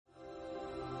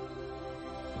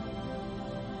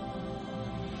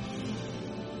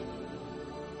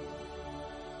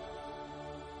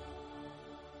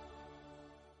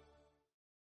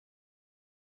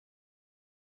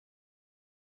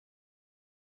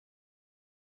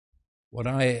What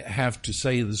I have to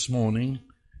say this morning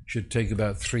should take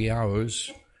about 3 hours,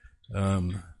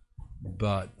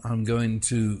 but I'm going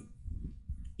to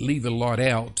leave a lot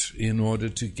out in order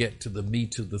to get to the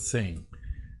meat of the thing.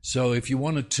 So if you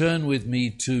want to turn with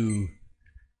me to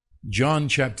John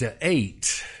chapter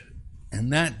 8,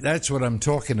 and that's what I'm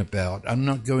talking about. I'm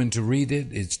not going to read it.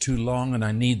 It's too long and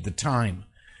I need the time.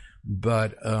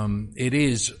 But it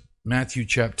is Matthew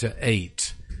chapter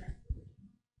 8.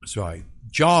 Sorry,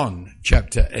 John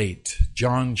chapter 8.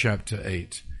 John chapter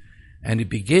 8. And it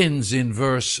begins in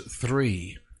verse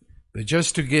 3. But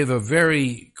just to give a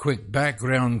very quick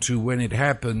background to when it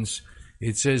happens,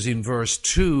 it says in verse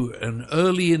 2, and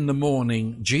early in the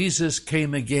morning, Jesus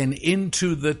came again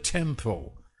into the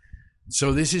temple.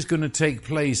 So this is going to take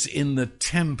place in the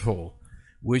temple,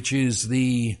 which is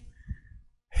the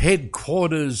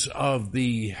headquarters of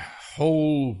the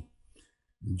whole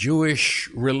Jewish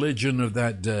religion of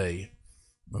that day.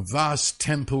 A vast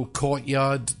temple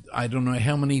courtyard. I don't know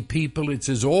how many people. It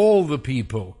says all the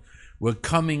people were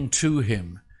coming to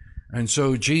him. And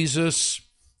so Jesus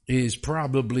is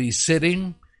probably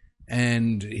sitting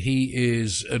and he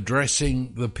is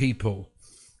addressing the people.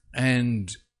 And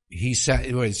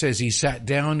it says he sat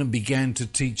down and began to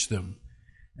teach them.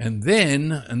 And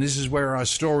then, and this is where our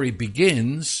story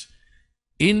begins,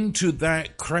 into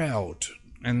that crowd,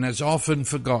 and that's often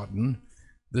forgotten,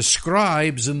 the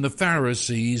scribes and the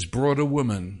Pharisees brought a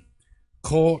woman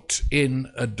caught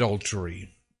in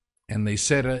adultery, and they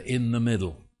set her in the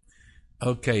middle.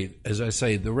 Okay, as I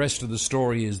say, the rest of the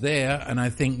story is there, and I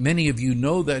think many of you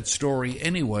know that story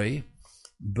anyway,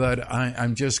 but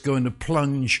I'm just going to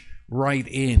plunge right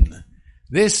in.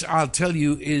 This, I'll tell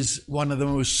you, is one of the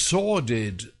most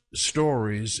sordid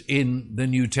stories in the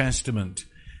New Testament.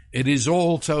 It is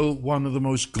also one of the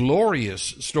most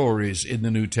glorious stories in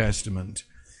the New Testament.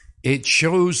 It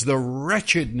shows the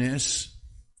wretchedness,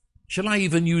 shall I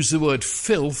even use the word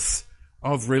filth,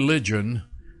 of religion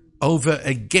over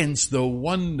against the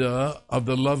wonder of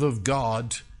the love of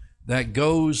God that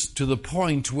goes to the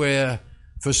point where,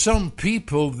 for some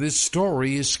people, this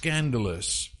story is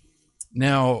scandalous.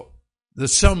 Now, the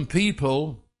some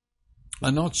people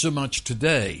are not so much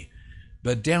today,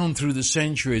 but down through the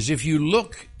centuries. If you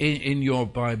look in your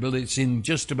Bible, it's in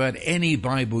just about any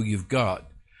Bible you've got,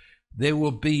 there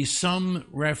will be some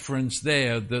reference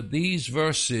there that these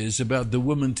verses about the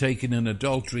woman taken in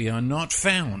adultery are not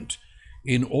found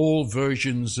in all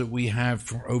versions that we have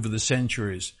for over the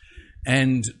centuries.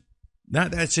 And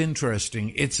that's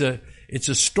interesting. It's a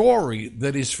story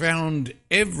that is found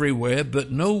everywhere, but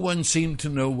no one seemed to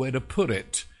know where to put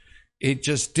it. It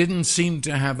just didn't seem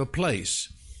to have a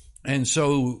place. And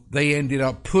so they ended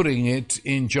up putting it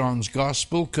in John's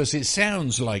gospel because it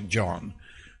sounds like John.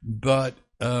 But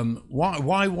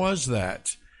why was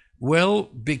that? Well,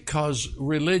 because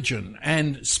religion,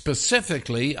 and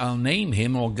specifically, I'll name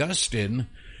him Augustine.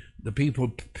 The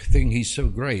people think he's so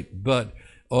great, but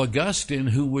Augustine,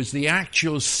 who was the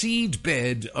actual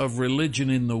seedbed of religion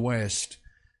in the West,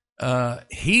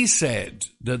 he said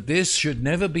that this should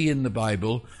never be in the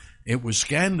Bible. It was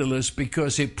scandalous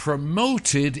because it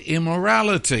promoted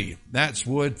immorality. That's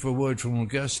word for word from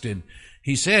Augustine.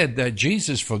 He said that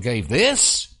Jesus forgave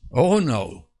this? Oh,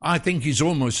 no. I think he's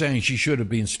almost saying she should have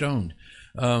been stoned.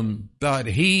 But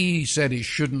he said it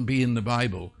shouldn't be in the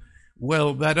Bible.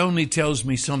 Well, that only tells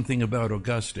me something about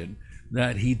Augustine,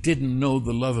 that he didn't know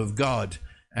the love of God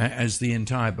as the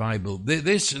entire Bible.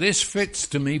 This fits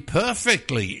to me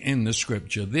perfectly in the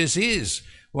scripture. This is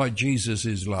what Jesus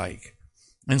is like.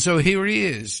 And so here he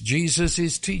is. Jesus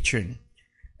is teaching.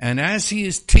 And as he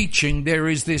is teaching, there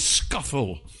is this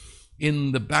scuffle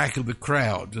in the back of the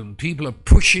crowd, and people are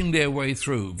pushing their way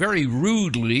through very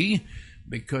rudely,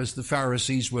 because the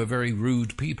Pharisees were very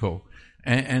rude people.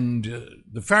 And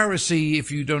the Pharisee,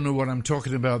 if you don't know what I'm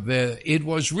talking about there, it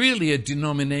was really a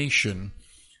denomination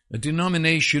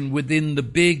within the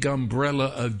big umbrella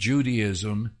of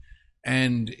Judaism.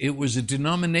 And it was a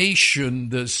denomination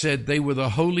that said they were the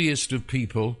holiest of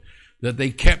people, that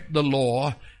they kept the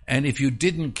law, and if you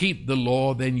didn't keep the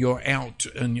law, then you're out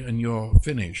and you're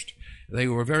finished. They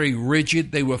were very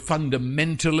rigid. They were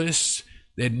fundamentalists.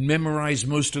 They'd memorized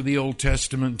most of the Old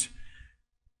Testament.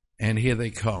 And here they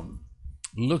come,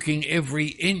 looking every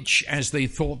inch as they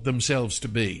thought themselves to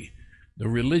be, the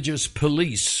religious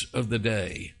police of the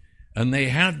day. And they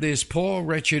had this poor,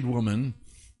 wretched woman.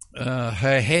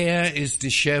 Her hair is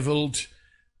disheveled.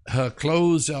 Her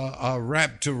clothes are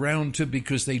wrapped around her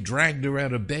because they dragged her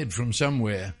out of bed from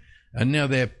somewhere. And now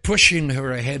they're pushing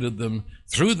her ahead of them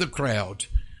through the crowd.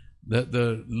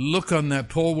 The look on that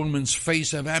poor woman's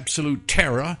face of absolute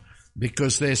terror,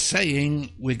 because they're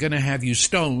saying, we're going to have you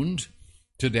stoned.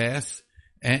 to death.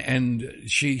 And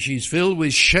she's filled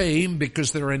with shame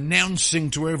because they're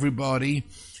announcing to everybody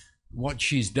what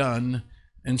she's done.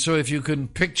 And so if you can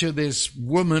picture this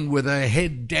woman with her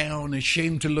head down,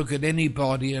 ashamed to look at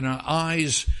anybody, and her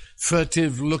eyes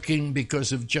furtive looking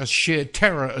because of just sheer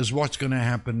terror as what's going to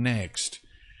happen next.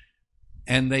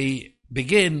 And they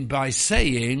begin by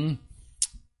saying,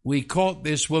 we caught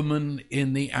this woman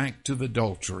in the act of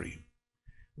adultery.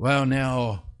 Well,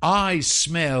 now, I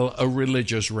smell a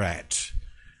religious rat.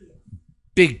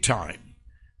 Big time.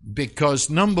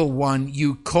 Because number one,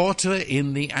 you caught her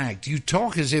in the act. You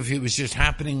talk as if it was just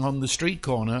happening on the street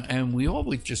corner, and we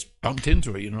always just bumped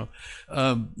into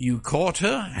her, you caught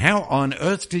her? How on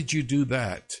earth did you do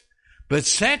that? But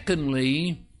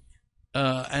secondly,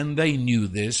 and they knew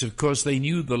this, of course they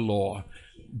knew the law,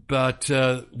 but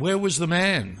where was the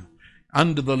man?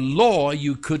 Under the law,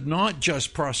 you could not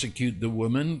just prosecute the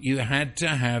woman, you had to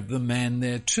have the man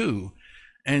there too.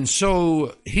 And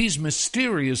so he's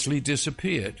mysteriously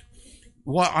disappeared.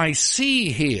 What I see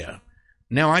here,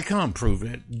 now I can't prove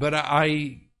it, but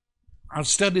I've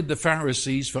studied the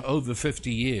Pharisees for over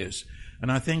 50 years,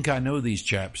 and I think I know these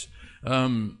chaps.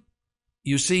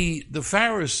 You see, the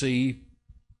Pharisee,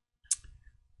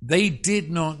 they did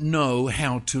not know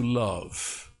how to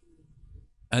love.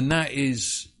 And that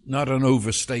is not an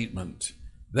overstatement.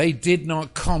 They did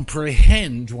not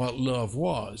comprehend what love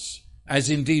was, as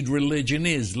indeed religion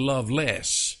is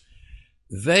loveless.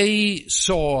 They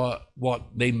saw what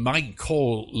they might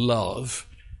call love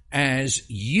as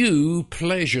you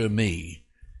pleasure me.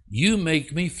 You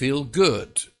make me feel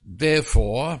good.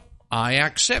 Therefore, I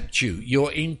accept you.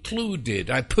 You're included.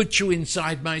 I put you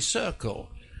inside my circle.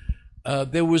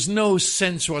 There was no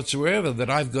sense whatsoever that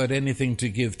I've got anything to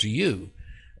give to you.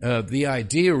 The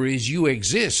idea is you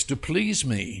exist to please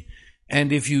me.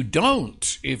 And if you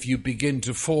don't, if you begin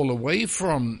to fall away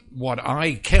from what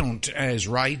I count as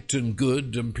right and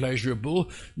good and pleasurable,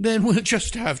 then we'll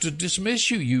just have to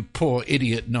dismiss you, you poor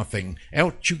idiot nothing.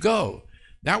 Out you go.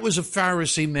 That was a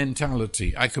Pharisee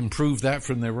mentality. I can prove that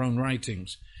from their own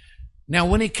writings. Now,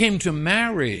 when it came to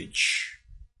marriage,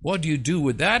 what do you do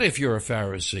with that if you're a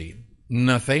Pharisee?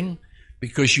 Nothing,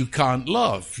 because you can't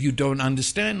love. You don't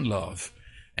understand love.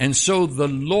 And so the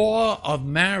law of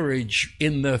marriage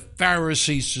in the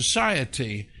Pharisee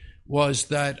society was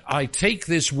that I take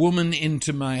this woman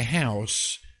into my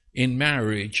house in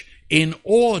marriage in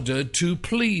order to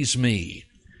please me.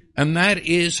 And that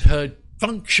is her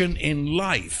function in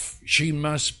life. She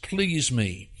must please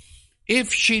me.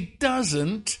 If she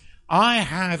doesn't, I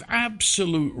have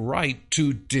absolute right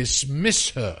to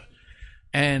dismiss her.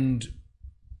 And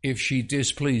if she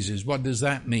displeases, what does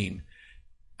that mean?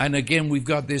 And again, we've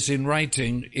got this in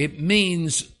writing. It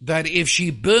means that if she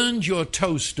burned your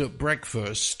toast at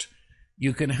breakfast,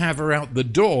 you can have her out the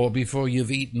door before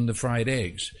you've eaten the fried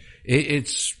eggs.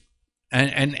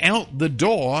 And out the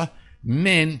door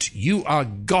meant you are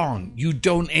gone. You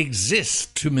don't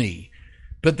exist to me.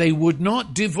 But they would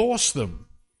not divorce them.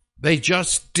 They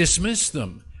just dismissed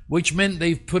them, which meant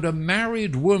they've put a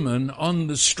married woman on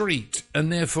the street,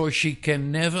 and therefore she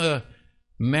can never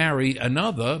marry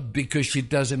another because she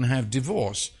doesn't have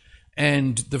divorce.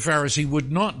 And the Pharisee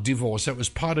would not divorce. That was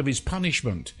part of his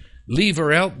punishment. Leave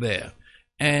her out there.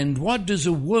 And what does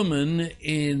a woman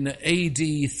in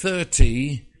AD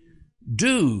 30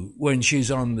 do when she's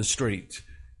on the street?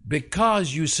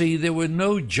 Because, you see, there were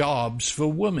no jobs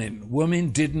for women.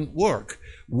 Women didn't work.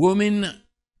 Women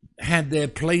had their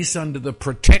place under the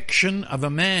protection of a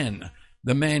man.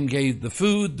 The man gave the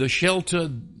food, the shelter,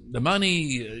 the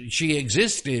money. She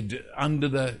existed under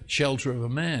the shelter of a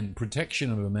man,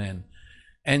 protection of a man.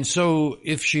 And so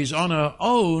if she's on her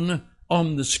own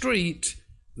on the street,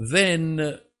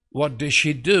 then what does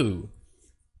she do?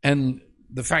 And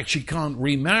the fact she can't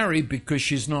remarry because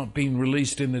she's not been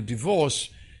released in a divorce,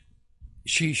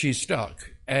 she's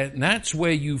stuck. And that's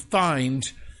where you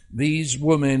find these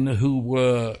women who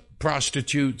were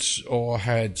prostitutes or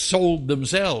had sold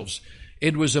themselves.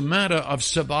 It was a matter of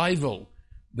survival.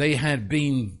 They had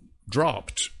been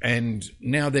dropped, and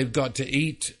now they've got to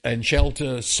eat and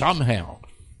shelter somehow.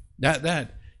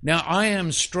 Now, I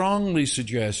am strongly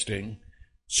suggesting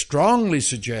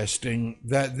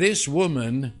that this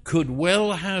woman could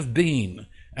well have been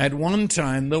at one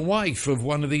time the wife of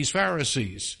one of these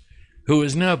Pharisees who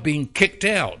has now been kicked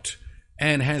out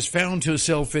and has found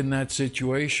herself in that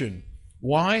situation.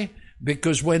 Why?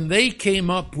 Because when they came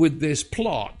up with this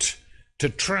plot to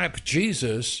trap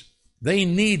Jesus, they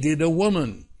needed a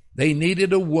woman. They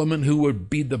needed a woman who would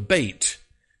be the bait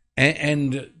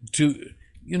and to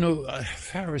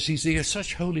Pharisees, they are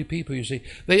such holy people, you see.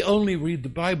 They only read the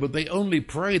Bible. They only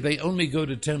pray. They only go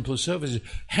to temple services.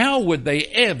 How would they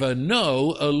ever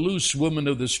know a loose woman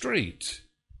of the street?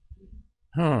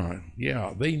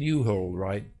 Yeah, they knew her all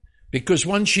right. Because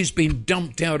once she's been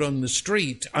dumped out on the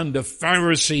street under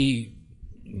Pharisee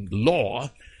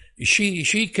law,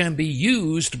 she can be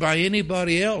used by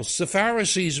anybody else. The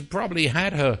Pharisees probably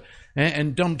had her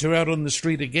and dumped her out on the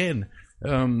street again.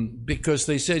 Because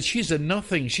they said she's a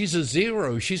nothing, she's a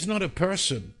zero, she's not a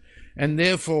person. And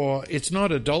therefore, it's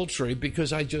not adultery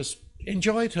because I just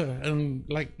enjoyed her and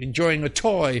like enjoying a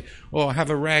toy or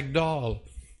have a rag doll.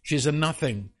 She's a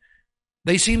nothing.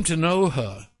 They seem to know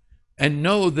her and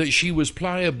know that she was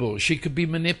pliable, she could be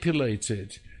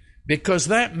manipulated. Because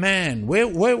that man,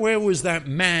 where was that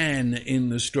man in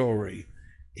the story?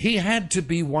 He had to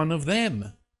be one of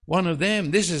them. One of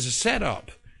them. This is a setup.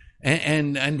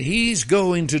 And he's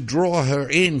going to draw her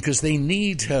in because they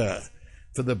need her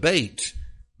for the bait.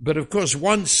 But of course,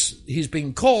 once he's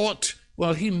been caught,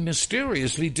 well, he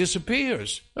mysteriously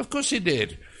disappears. Of course he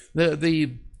did.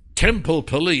 The temple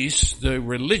police, the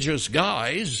religious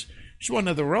guys, he's one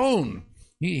of their own.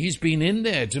 He's been in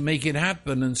there to make it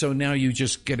happen, and so now you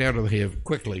just get out of here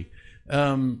quickly.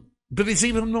 But it's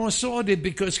even more sordid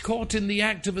because caught in the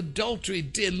act of adultery,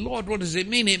 dear Lord, what does it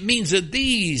mean? It means that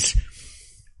these...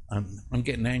 I'm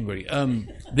getting angry.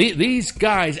 These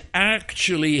guys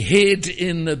actually hid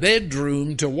in the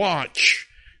bedroom to watch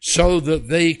so that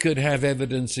they could have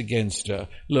evidence against her.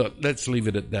 Look, let's leave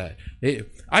it at that.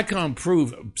 I can't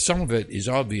prove, some of it is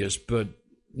obvious, but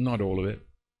not all of it.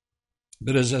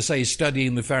 But as I say,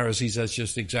 studying the Pharisees, that's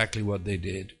just exactly what they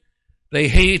did. They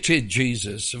hated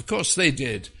Jesus. Of course they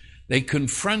did. They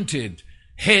confronted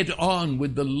head on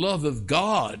with the love of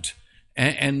God,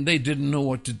 and they didn't know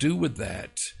what to do with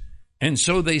that. And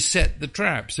so they set the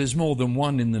traps. There's more than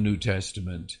one in the New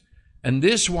Testament. And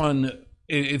this one,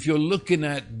 if you're looking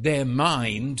at their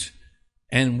mind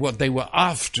and what they were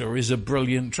after, is a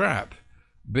brilliant trap.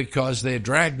 Because they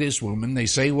drag this woman, they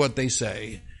say what they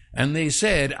say, and they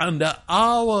said, under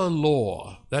our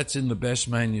law, that's in the best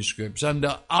manuscripts,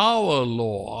 under our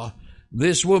law,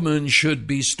 this woman should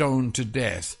be stoned to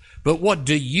death. But what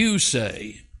do you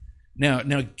say? Now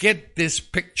get this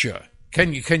picture.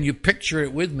 Can you picture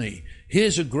it with me?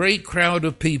 Here's a great crowd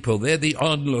of people. They're the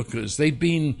onlookers. They've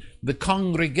been the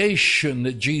congregation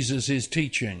that Jesus is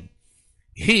teaching.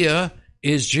 Here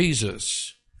is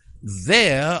Jesus.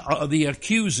 There are the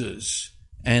accusers.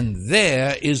 And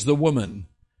there is the woman.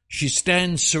 She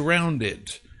stands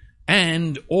surrounded.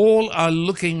 And all are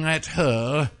looking at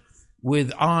her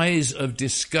with eyes of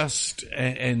disgust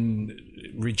and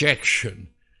rejection,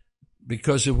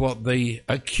 because of what the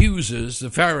accusers, the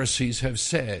Pharisees, have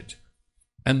said.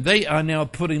 And they are now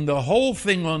putting the whole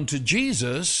thing onto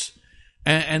Jesus,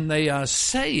 and they are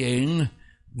saying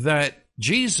that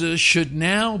Jesus should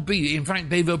now be, in fact,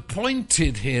 they've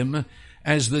appointed him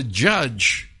as the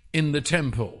judge in the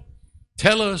temple.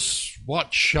 Tell us,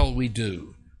 what shall we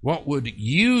do? What would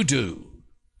you do?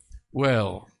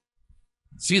 Well,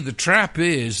 see, the trap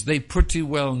is they pretty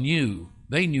well knew.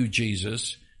 They knew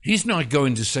Jesus. He's not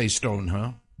going to say stone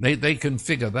her. They can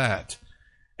figure that.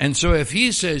 And so if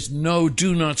he says, no,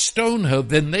 do not stone her,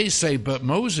 then they say, but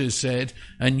Moses said,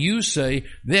 and you say,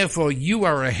 therefore you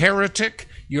are a heretic,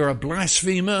 you're a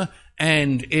blasphemer,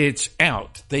 and it's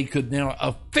out. They could now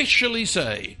officially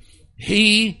say,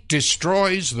 he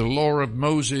destroys the law of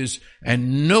Moses,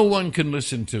 and no one can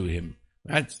listen to him.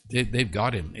 They've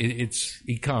got him.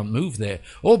 He can't move there.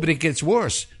 Oh, but it gets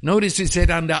worse. Notice it said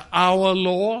under our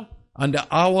law. Under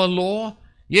our law?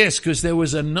 Yes, because there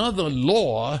was another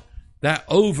law that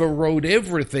overrode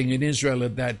everything in Israel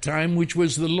at that time, which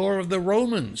was the law of the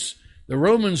Romans. The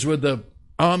Romans were the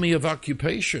army of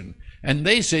occupation, and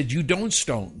they said, you don't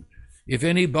stone. If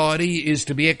anybody is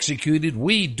to be executed,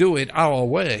 we do it our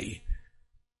way.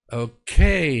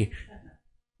 Okay.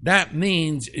 That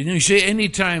means, you see,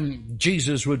 anytime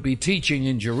Jesus would be teaching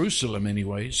in Jerusalem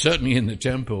anyway, certainly in the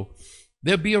temple,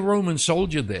 there'd be a Roman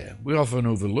soldier there. We often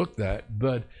overlook that,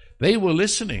 but they were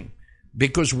listening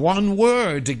because one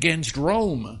word against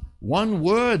Rome, one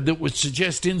word that would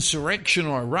suggest insurrection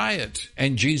or riot,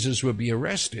 and Jesus would be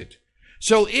arrested.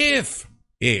 So if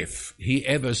he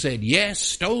ever said, yes,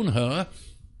 stone her,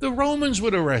 the Romans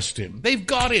would arrest him. They've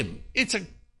got him. It's a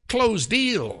closed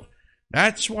deal.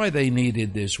 That's why they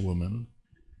needed this woman.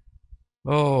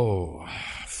 Oh,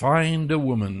 find a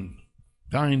woman.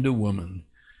 Find a woman.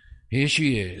 Here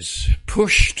she is,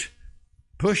 pushed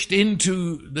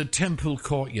into the temple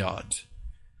courtyard.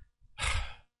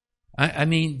 I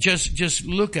mean, just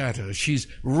look at her. She's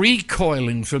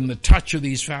recoiling from the touch of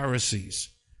these Pharisees.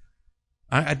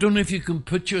 I don't know if you can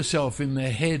put yourself in the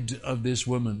head of this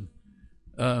woman.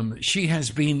 She has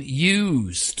been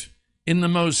used in the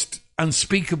most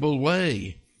unspeakable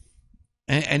way,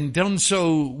 and done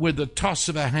so with a toss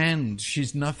of a hand.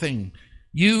 She's nothing.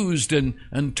 Used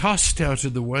and tossed out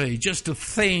of the way, just a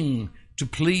thing to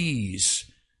please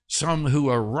some who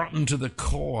are rotten to the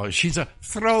core. She's a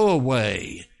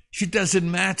throwaway. She doesn't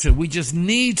matter. We just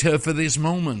need her for this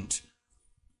moment.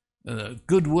 A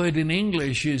good word in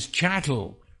English is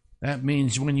chattel. That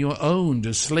means when you're owned,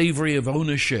 a slavery of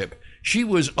ownership. She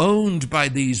was owned by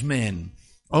these men,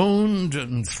 owned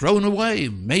and thrown away,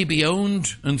 maybe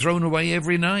owned and thrown away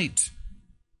every night.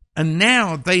 And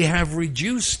now they have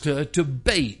reduced her to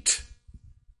bait.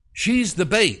 She's the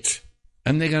bait.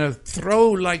 And they're going to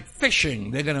throw like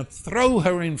fishing. They're going to throw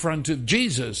her in front of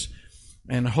Jesus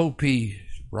and hope he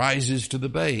rises to the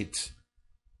bait.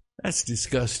 That's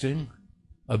disgusting.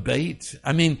 A bait?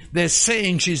 I mean, they're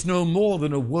saying she's no more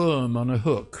than a worm on a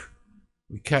hook.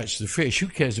 We catch the fish. Who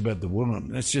cares about the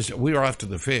woman? We're after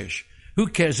the fish. Who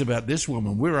cares about this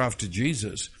woman? We're after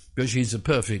Jesus because she's a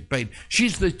perfect bait.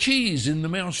 She's the cheese in the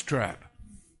mousetrap.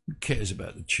 Who cares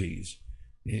about the cheese?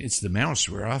 It's the mouse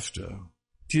we're after.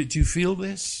 Do you feel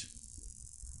this?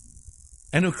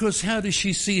 And of course, how does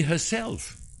she see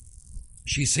herself?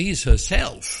 She sees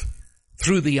herself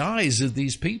through the eyes of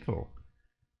these people.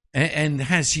 And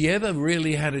has she ever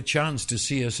really had a chance to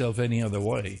see herself any other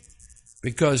way?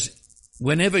 Because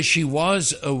whenever she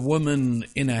was a woman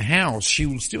in a house, she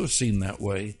was still seen that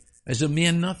way, as a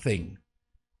mere nothing.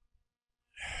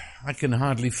 I can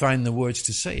hardly find the words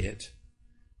to say it.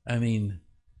 I mean,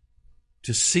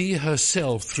 to see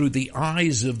herself through the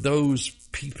eyes of those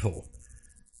people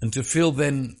and to feel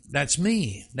then, that's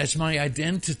me, that's my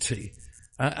identity.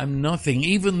 I'm nothing,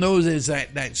 even though there's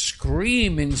that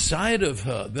scream inside of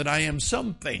her that I am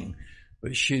something.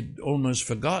 But she'd almost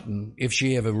forgotten, if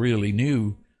she ever really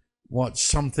knew, what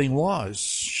something was.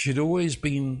 She'd always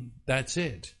been, that's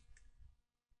it.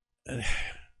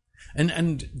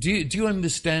 And do you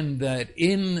understand that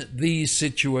in these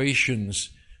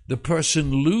situations, the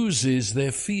person loses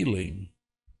their feeling?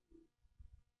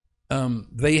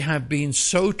 They have been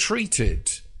so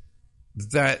treated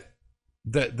that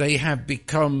they have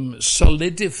become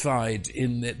solidified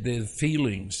in their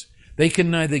feelings. They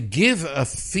can neither give a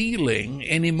feeling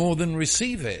any more than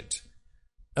receive it.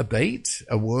 A bait,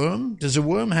 a worm. Does a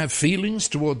worm have feelings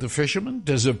toward the fisherman?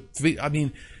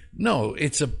 No,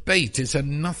 it's a bait. It's a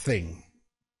nothing.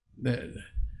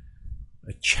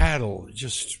 A chattel,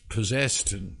 just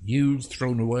possessed and used,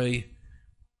 thrown away.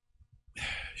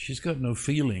 She's got no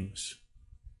feelings.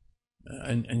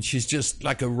 And she's just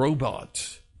like a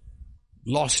robot.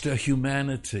 Lost her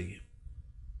humanity.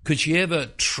 Could she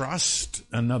ever trust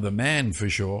another man, for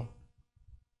sure?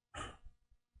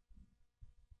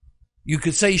 You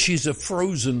could say she's a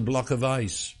frozen block of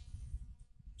ice.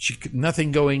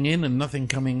 Nothing going in and nothing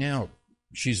coming out.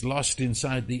 She's lost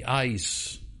inside the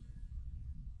ice.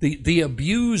 The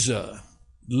abuser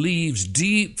leaves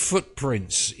deep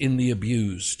footprints in the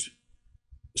abused,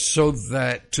 so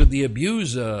that to the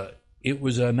abuser it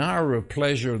was an hour of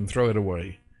pleasure and throw it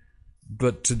away.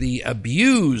 But to the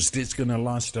abused, it's going to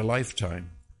last a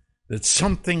lifetime. That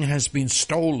something has been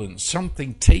stolen,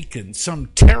 something taken, some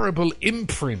terrible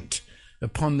imprint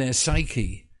upon their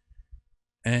psyche.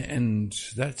 And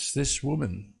that's this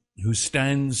woman who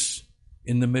stands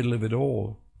in the middle of it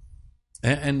all.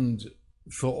 And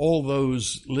for all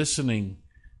those listening,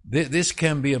 this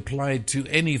can be applied to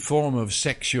any form of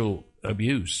sexual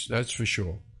abuse, that's for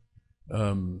sure.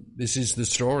 This is the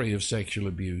story of sexual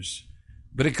abuse.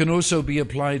 But it can also be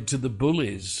applied to the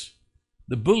bullies.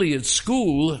 The bully at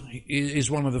school is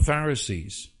one of the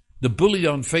Pharisees. The bully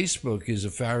on Facebook is a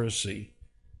Pharisee.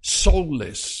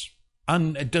 Soulless.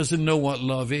 Doesn't know what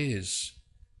love is.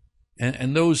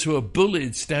 And those who are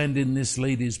bullied stand in this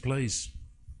lady's place.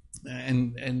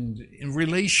 And in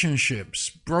relationships,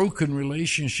 broken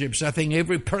relationships, I think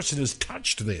every person has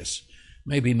touched this.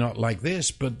 Maybe not like this,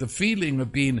 but the feeling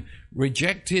of being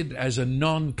rejected as a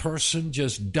non-person,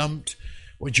 just dumped.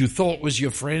 What you thought was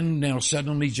your friend now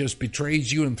suddenly just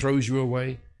betrays you and throws you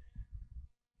away.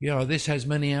 Yeah, this has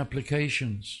many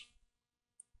applications.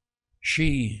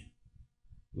 She,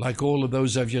 like all of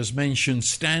those I've just mentioned,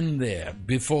 stand there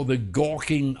before the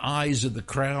gawking eyes of the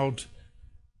crowd,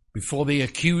 before the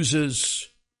accusers,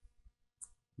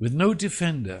 with no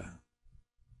defender.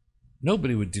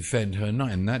 Nobody would defend her,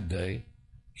 not in that day.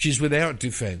 She's without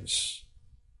defense,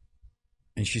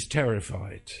 and she's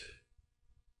terrified.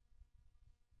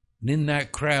 And in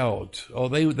that crowd,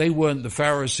 they weren't the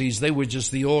Pharisees, they were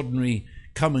just the ordinary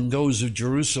come and goes of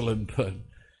Jerusalem, but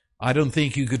I don't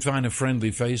think you could find a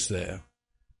friendly face there.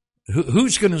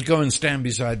 Who's going to go and stand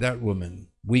beside that woman?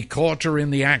 We caught her in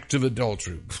the act of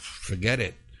adultery. Forget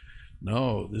it.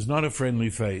 No, there's not a friendly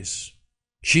face.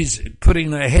 She's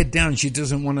putting her head down. She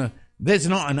doesn't want to. There's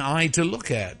not an eye to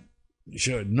look at.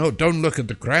 Sure, no, don't look at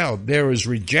the crowd. They're as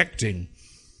rejecting.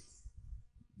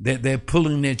 They're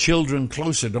pulling their children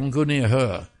closer. Don't go near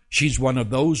her. She's one of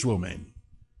those women.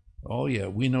 Oh, yeah,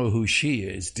 we know who she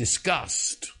is.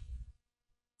 Disgust.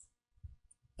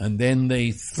 And then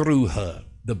they threw her,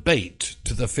 the bait,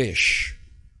 to the fish.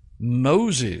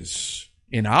 Moses,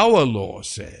 in our law,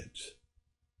 said,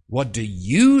 "What do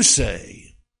you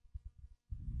say?"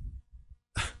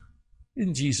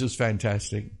 Isn't Jesus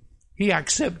fantastic? He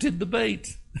accepted the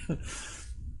bait.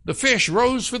 The fish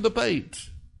rose for the bait.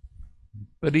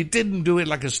 But he didn't do it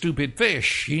like a stupid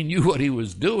fish. He knew what he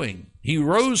was doing. He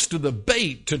rose to the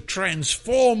bait to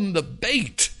transform the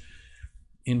bait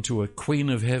into a queen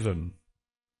of heaven.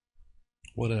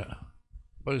 What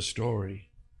a story.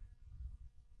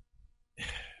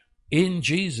 In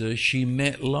Jesus, she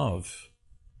met love,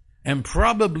 and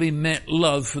probably met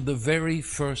love for the very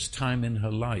first time in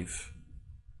her life,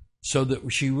 so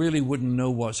that she really wouldn't know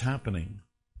what's happening.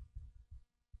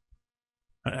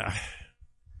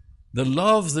 The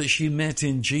love that she met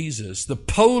in Jesus, the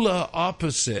polar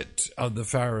opposite of the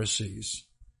Pharisees,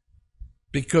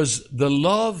 because the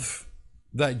love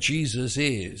that Jesus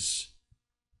is,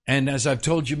 and as I've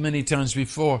told you many times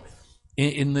before,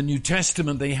 in the New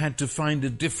Testament they had to find a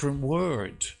different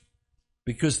word,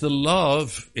 because the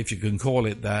love, if you can call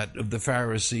it that, of the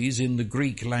Pharisees in the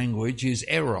Greek language is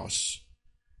eros,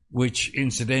 which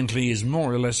incidentally is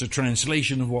more or less a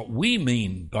translation of what we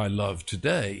mean by love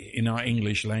today in our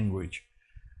English language.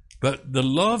 But the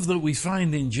love that we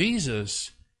find in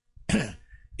Jesus,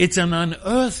 it's an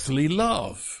unearthly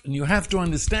love. And you have to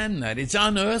understand that. It's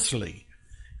unearthly.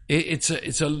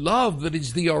 It's a love that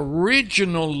is the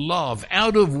original love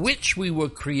out of which we were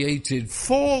created,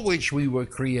 for which we were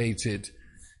created,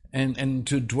 and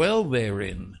to dwell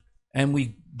therein.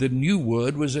 And the new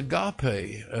word was agape,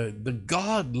 the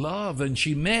God love, and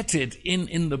she met it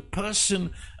in the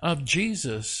person of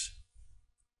Jesus.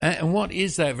 And what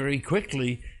is that very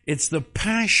quickly? It's the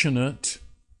passionate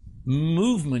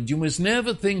movement. You must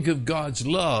never think of God's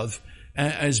love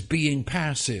as being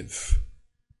passive.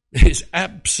 There's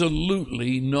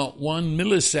absolutely not 1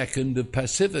 millisecond of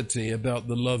passivity about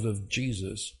the love of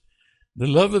Jesus. The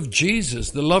love of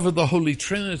Jesus, the love of the Holy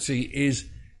Trinity, is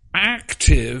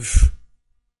active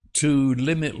to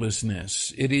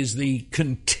limitlessness. It is the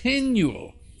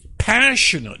continual,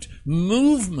 passionate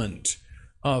movement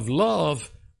of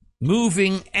love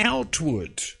moving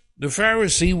outward. The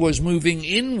Pharisee was moving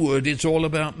inward. It's all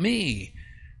about me,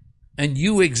 and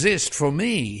you exist for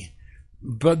me.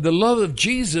 But the love of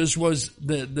Jesus was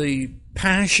the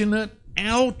passionate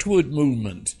outward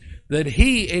movement, that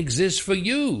he exists for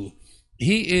you.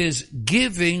 He is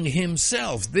giving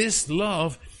himself. This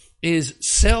love is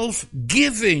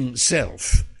self-giving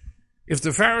self. If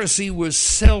the Pharisee was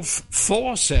self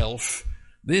for self,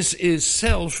 this is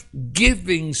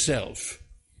self-giving self.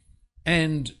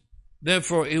 And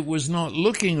therefore it was not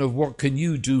looking of what can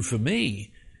you do for me.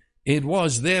 It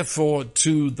was therefore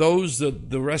to those that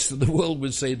the rest of the world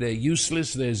would say they're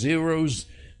useless, they're zeros,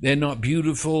 they're not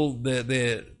beautiful,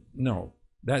 no.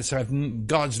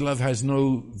 God's love has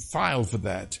no file for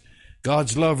that.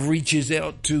 God's love reaches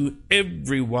out to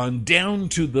everyone, down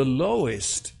to the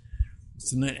lowest.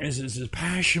 It's a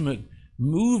passionate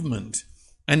movement.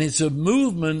 And it's a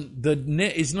movement that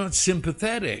is not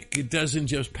sympathetic. It doesn't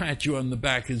just pat you on the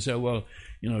back and say, well,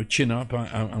 chin up,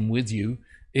 I'm with you.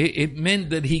 It meant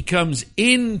that he comes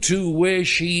into where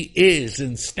she is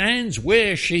and stands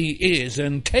where she is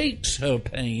and takes her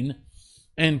pain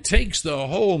and takes the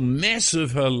whole mess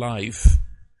of her life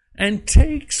and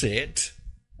takes it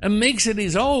and makes it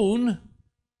his own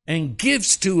and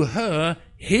gives to her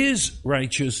his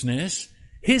righteousness,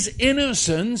 his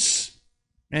innocence,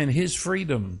 and his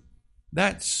freedom.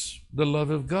 That's the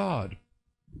love of God.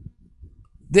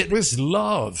 This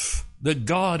love that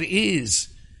God is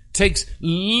takes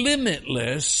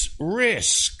limitless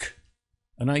risk.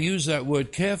 And I use that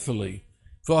word carefully.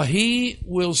 For he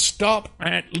will stop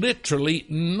at literally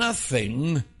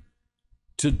nothing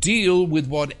to deal with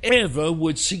whatever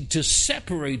would seek to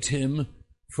separate him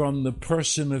from the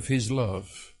person of his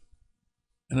love.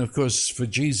 And of course, for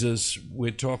Jesus,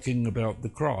 we're talking about the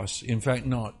cross. In fact,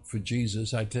 not for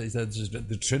Jesus. I tell you, that's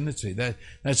the Trinity.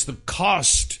 That's the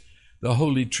cost the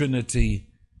Holy Trinity,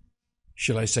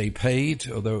 shall I say, paid,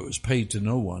 although it was paid to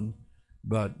no one.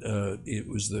 But it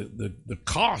was the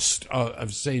cost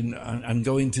of saying, I'm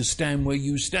going to stand where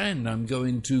you stand. I'm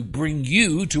going to bring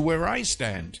you to where I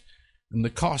stand. And the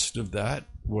cost of that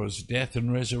was death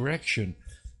and resurrection.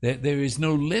 There is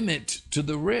no limit to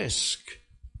the risk.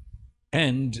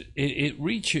 And it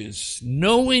reaches,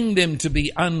 knowing them to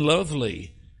be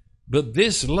unlovely, but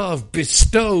this love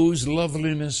bestows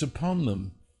loveliness upon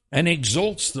them and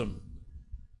exalts them.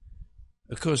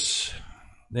 Of course,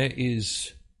 there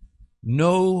is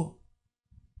no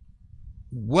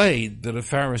way that a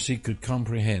Pharisee could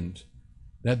comprehend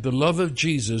that the love of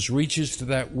Jesus reaches to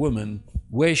that woman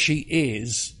where she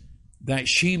is, that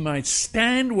she might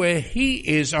stand where he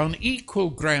is on equal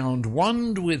ground,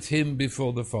 one with him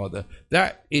before the Father.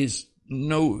 That is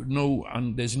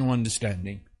there's no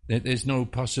understanding. There's no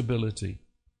possibility.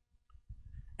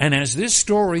 And as this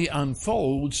story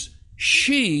unfolds,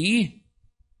 she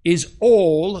is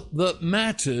all that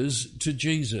matters to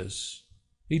Jesus.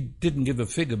 He didn't give a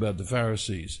fig about the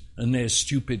Pharisees and their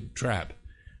stupid trap.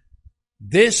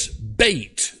 This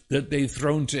bait that they've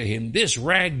thrown to him, this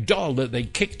rag doll that they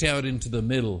kicked out into the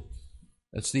middle,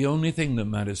 that's the only thing that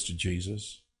matters to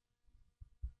Jesus.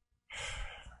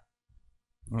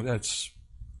 Well,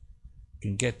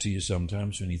 can get to you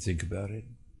sometimes when you think about it.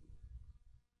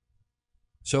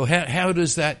 So how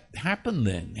does that happen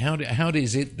then? How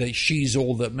is it that she's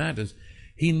all that matters?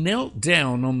 He knelt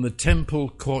down on the temple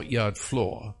courtyard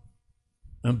floor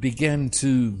and began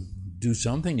to do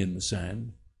something in the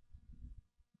sand.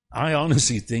 I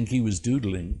honestly think he was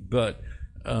doodling, but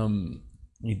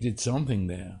he did something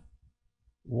there.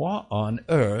 What on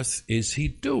earth is he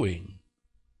doing?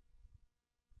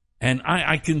 And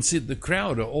I can see the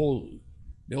crowd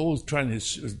they're all trying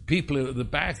to, people at the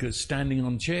back are standing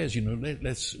on chairs,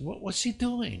 what's he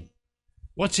doing?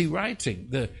 What's he writing?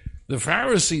 The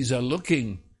Pharisees are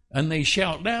looking and they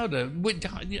shout louder,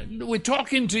 we're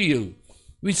talking to you.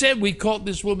 We said we caught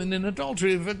this woman in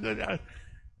adultery.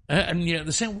 And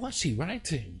they're saying, what's he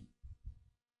writing?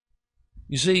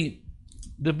 You see,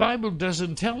 the Bible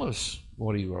doesn't tell us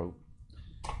what he wrote.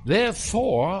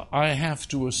 Therefore, I have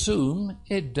to assume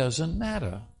it doesn't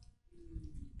matter.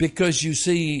 Because you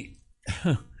see,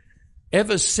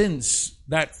 ever since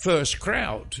that first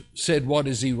crowd said, what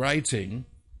is he writing?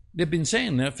 They've been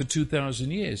saying that for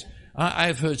 2,000 years.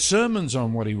 I've heard sermons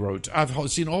on what he wrote.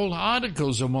 I've seen whole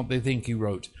articles on what they think he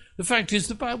wrote. The fact is,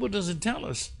 the Bible doesn't tell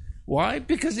us. Why?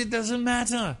 Because it doesn't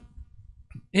matter.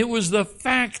 It was the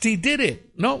fact he did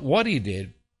it, not what he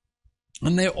did.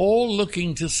 And they're all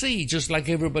looking to see, just like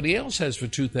everybody else has for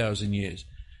 2,000 years.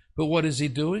 But what is he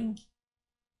doing?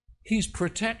 He's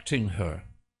protecting her. Have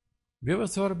you ever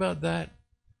thought about that?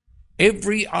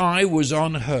 Every eye was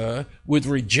on her with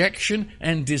rejection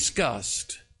and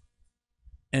disgust.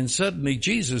 And suddenly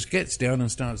Jesus gets down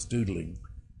and starts doodling.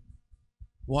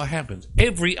 What happens?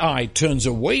 Every eye turns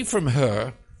away from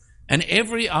her, and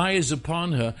every eye is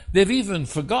upon her. They've even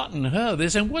forgotten her. They're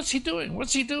saying, what's he doing?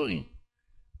 What's he doing?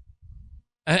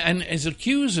 And as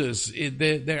accusers,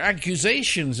 their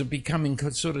accusations are becoming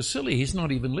sort of silly. He's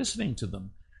not even listening to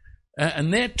them.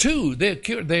 And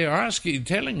they're asking,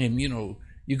 telling him,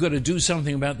 you've got to do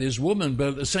something about this woman, but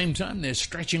at the same time, they're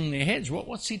stretching their heads.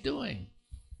 What's he doing?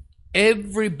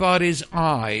 Everybody's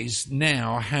eyes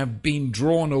now have been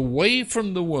drawn away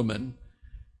from the woman,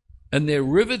 and they're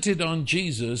riveted on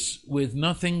Jesus with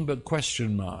nothing but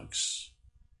question marks.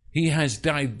 He has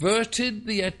diverted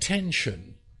the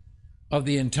attention of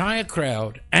the entire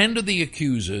crowd and of the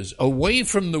accusers away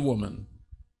from the woman.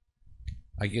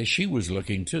 I guess she was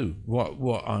looking too.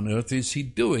 What on earth is he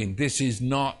doing? This is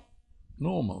not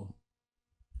normal.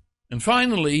 And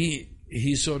finally,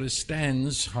 he sort of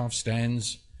half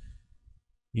stands.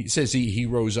 He says he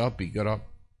rose up, he got up,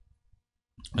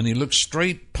 and he looked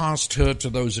straight past her to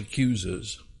those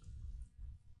accusers.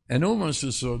 And almost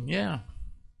as though, yeah,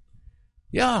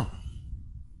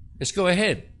 let's go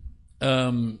ahead.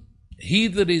 He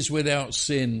that is without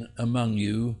sin among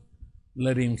you,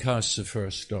 let him cast the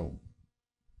first stone.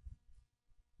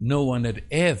 No one had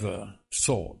ever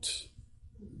thought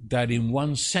that in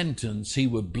one sentence he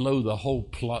would blow the whole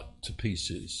plot to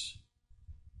pieces.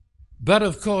 But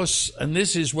of course, and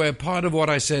this is where part of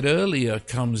what I said earlier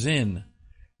comes in,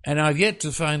 and I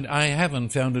haven't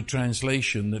found a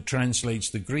translation that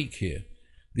translates the Greek here.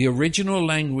 The original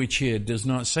language here does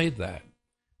not say that.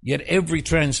 Yet every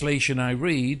translation I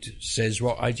read says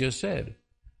what I just said.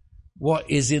 What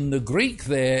is in the Greek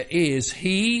there is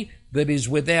he that is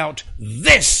without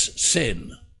this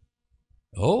sin.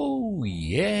 Oh,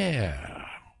 yeah.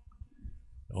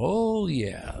 Oh,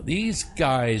 yeah. These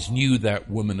guys knew that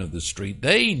woman of the street.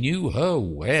 They knew her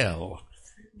well.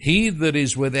 He that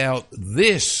is without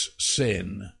this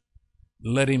sin,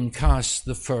 let him cast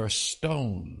the first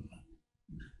stone.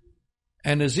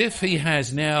 And as if he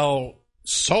has now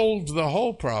solved the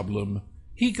whole problem,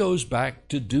 he goes back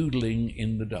to doodling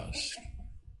in the dust.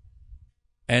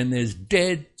 And there's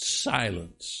dead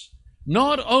silence.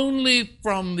 Not only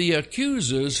from the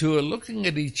accusers who are looking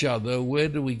at each other, where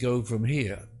do we go from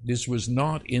here? This was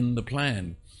not in the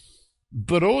plan.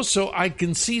 But also I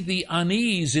can see the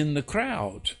unease in the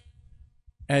crowd,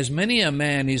 as many a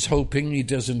man is hoping he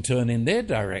doesn't turn in their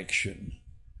direction.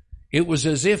 It was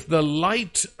as if the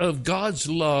light of God's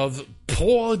love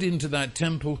poured into that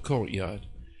temple courtyard,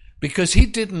 because he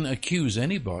didn't accuse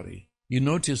anybody. You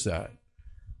notice that?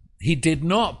 He did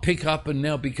not pick up and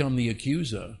now become the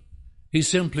accuser. He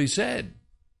simply said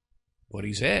what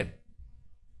he said.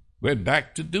 Went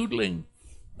back to doodling.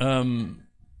 And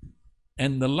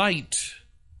the light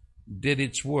did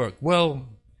its work.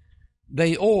 Well,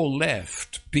 they all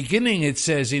left. Beginning, it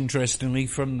says, interestingly,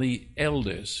 from the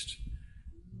eldest.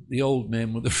 The old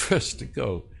men were the first to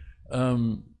go.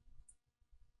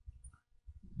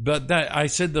 But that I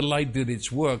said the light did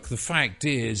its work. The fact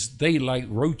is, they, like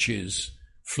roaches,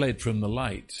 fled from the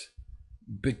light,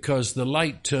 because the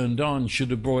light turned on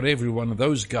should have brought every one of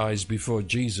those guys before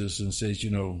Jesus and says,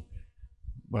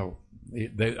 well,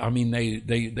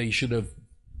 they should have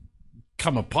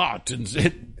come apart and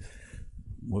said,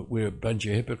 we're a bunch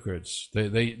of hypocrites.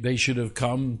 They should have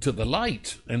come to the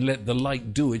light and let the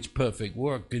light do its perfect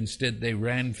work. Instead, they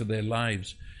ran for their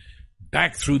lives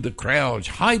back through the crowds,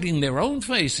 hiding their own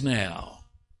face now.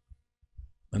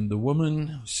 And the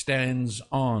woman stands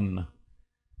on.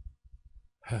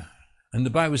 And the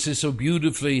Bible says so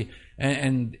beautifully,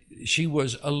 and she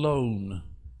was alone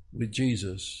with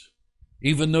Jesus.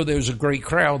 Even though there was a great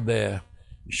crowd there,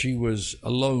 she was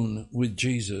alone with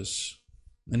Jesus.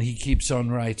 And he keeps on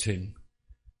writing.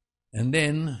 And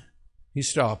then he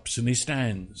stops and he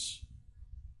stands.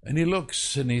 And he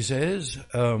looks and he says,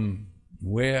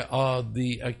 where are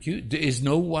the accused? Is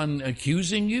no one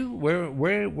accusing you?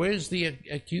 Where's the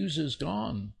accusers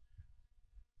gone?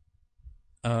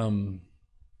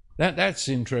 That's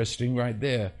interesting right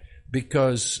there,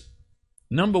 because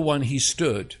number one, he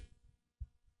stood.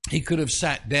 He could have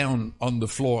sat down on the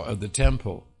floor of the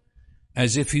temple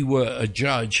as if he were a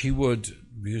judge. He would,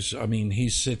 because,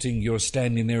 he's sitting, you're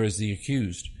standing there as the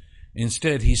accused.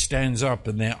 Instead, he stands up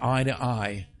and they're eye to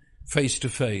eye, face to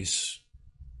face.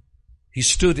 He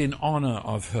stood in honor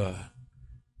of her.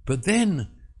 But then,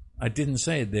 I didn't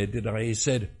say it there, did I? He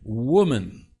said,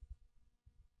 woman.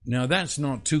 Now, that's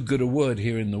not too good a word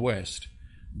here in the West,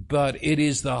 but it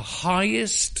is the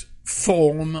highest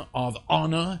form of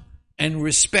honor and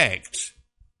respect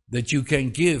that you can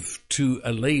give to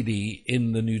a lady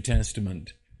in the New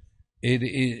Testament.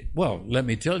 Well, let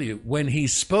me tell you, when he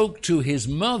spoke to his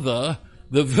mother,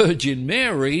 the Virgin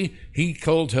Mary, he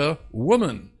called her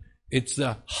woman. It's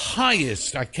the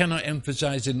highest, I cannot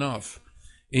emphasize enough.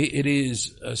 It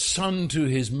is a son to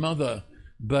his mother,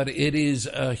 but it is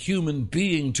a human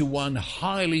being to one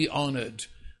highly honored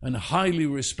and highly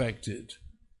respected.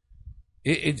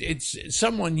 It's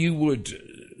someone you would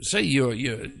say you're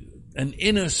an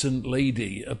innocent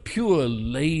lady, a pure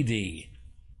lady,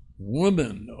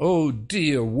 woman. Oh,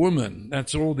 dear woman.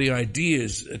 That's all the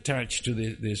ideas attached to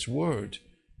this word.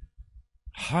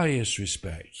 Highest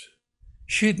respect.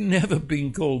 She'd never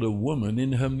been called a woman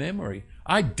in her memory.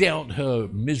 I doubt her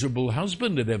miserable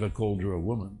husband had ever called her a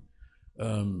woman.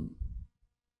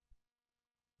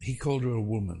 He called her a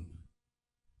woman.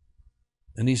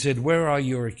 And he said, where are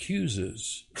your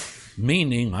accusers?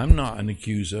 Meaning, I'm not an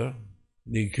accuser.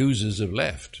 The accusers have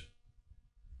left.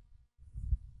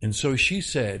 And so she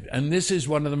said, and this is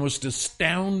one of the most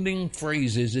astounding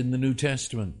phrases in the New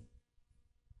Testament.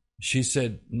 She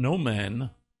said, no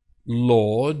man,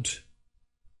 Lord.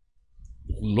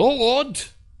 Lord?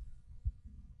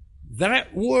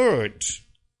 That word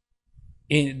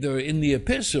in the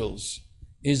epistles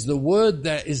is the word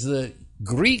that is the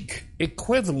Greek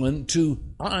equivalent to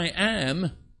I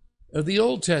am of the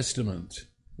Old Testament.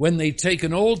 When they take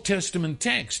an Old Testament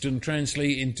text and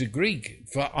translate into Greek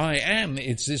for I am,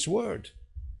 it's this word.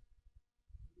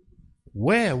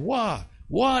 Where?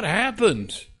 What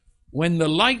happened when the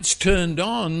lights turned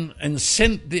on and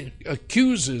sent the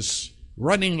accusers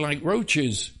running like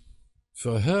roaches?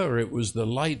 For her, it was the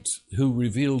light who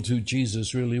revealed who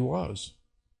Jesus really was.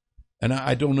 And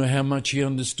I don't know how much he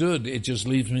understood. It just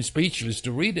leaves me speechless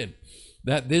to read it.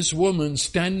 That this woman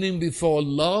standing before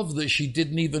love that she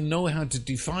didn't even know how to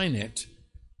define it.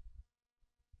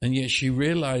 And yet she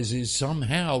realizes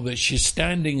somehow that she's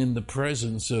standing in the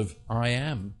presence of I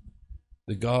am,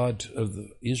 the God of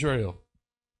Israel.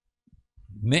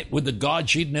 Met with the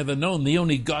God she'd never known. The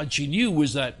only God she knew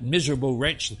was that miserable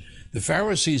wretch the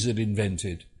Pharisees had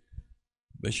invented.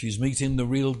 But she's meeting the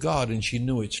real God, and she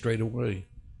knew it straight away.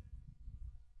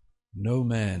 No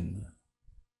man.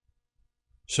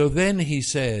 So then he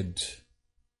said,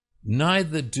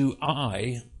 neither do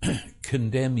I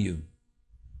condemn you.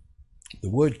 The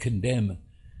word condemn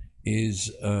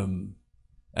is,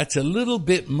 that's a little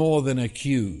bit more than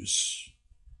accuse.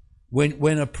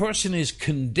 When a person is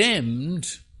condemned,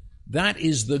 that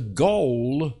is the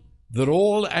goal that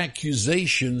all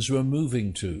accusations were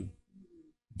moving to.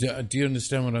 Do you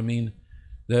understand what I mean?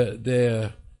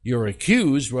 You're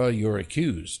accused, well, you're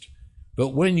accused. But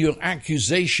when your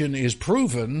accusation is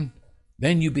proven,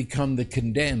 then you become the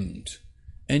condemned.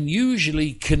 And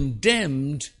usually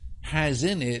condemned has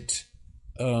in it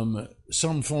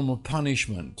some form of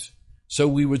punishment. So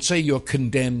we would say you're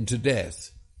condemned to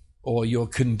death, or you're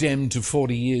condemned to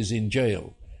 40 years in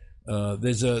jail.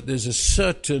 There's a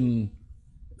certain,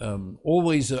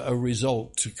 always a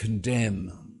result to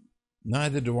condemn.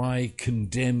 Neither do I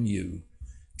condemn you.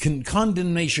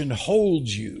 Condemnation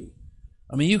holds you.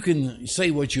 I mean, you can say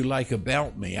what you like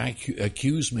about me,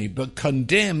 accuse me, but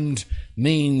condemned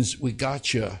means we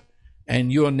got you,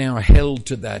 and you're now held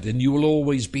to that, and you will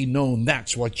always be known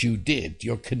that's what you did.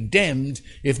 You're condemned,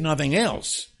 if nothing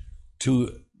else,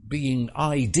 to being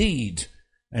ID'd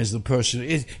as the person.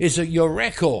 It's your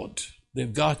record.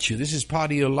 They've got you. This is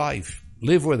part of your life.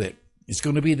 Live with it. It's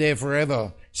going to be there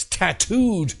forever. It's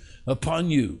tattooed upon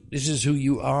you. This is who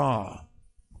you are.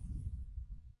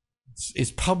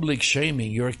 It's public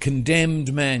shaming. You're a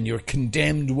condemned man. You're a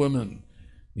condemned woman.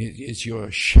 It's your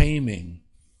shaming.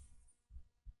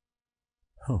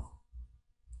 Oh,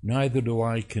 neither do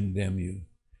I condemn you.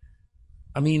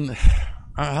 I mean,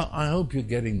 I hope you're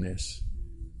getting this.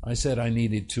 I said I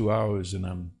needed 2 hours, and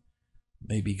I'm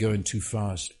maybe going too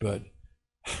fast, but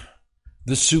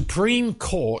the Supreme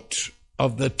Court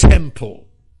of the temple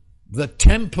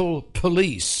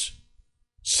police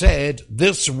said,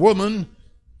 this woman,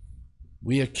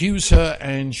 we accuse her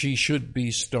and she should be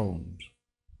stoned.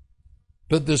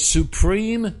 But the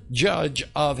Supreme Judge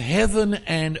of heaven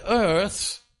and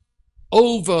earth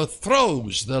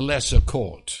overthrows the lesser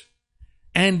court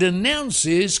and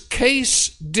announces case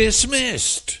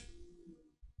dismissed,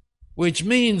 which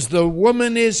means the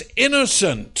woman is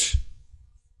innocent.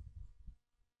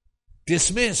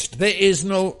 Dismissed. There is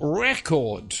no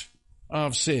record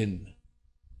of sin.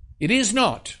 It is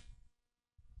not.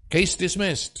 Case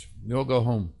dismissed. We all go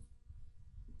home.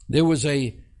 There was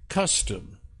a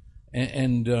custom,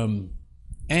 and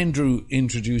Andrew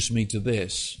introduced me to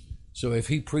this. So if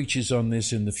he preaches on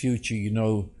this in the future, you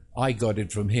know, I got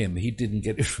it from him. He didn't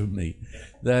get it from me.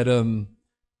 That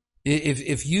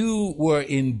if you were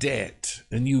in debt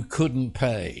and you couldn't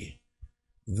pay,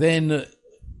 then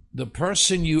the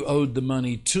person you owed the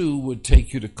money to would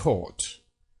take you to court.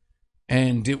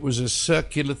 And it was a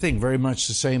circular thing, very much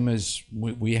the same as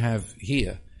we have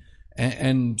here.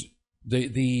 And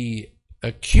the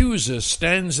accuser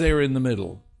stands there in the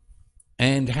middle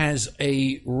and has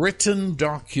a written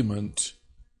document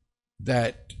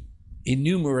that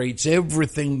enumerates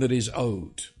everything that is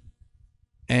owed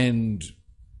and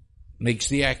makes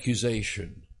the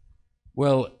accusation.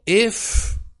 Well,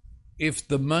 if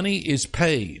the money is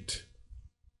paid,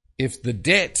 if the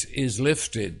debt is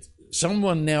lifted,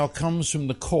 someone now comes from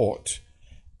the court,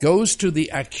 goes to the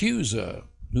accuser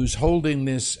who's holding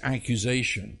this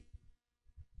accusation,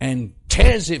 and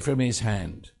tears it from his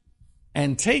hand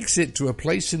and takes it to a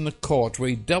place in the court where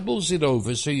he doubles it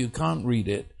over so you can't read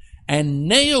it and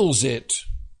nails it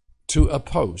to a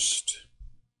post.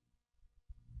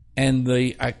 And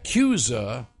the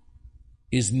accuser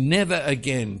is never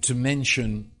again to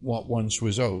mention what once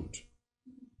was owed.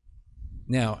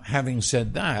 Now, having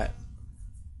said that,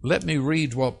 let me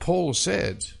read what Paul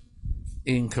said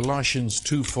in Colossians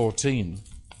 2:14.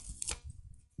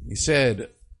 He said,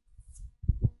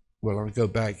 well, I'll go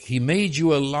back. He made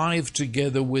you alive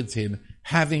together with him,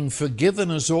 having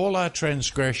forgiven us all our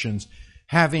transgressions,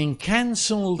 having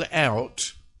cancelled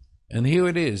out, and here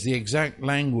it is, the exact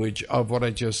language of what I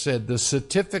just said, the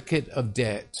certificate of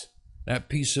debt, that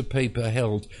piece of paper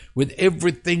held with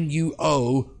everything you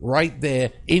owe right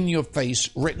there in your face,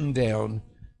 written down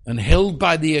and held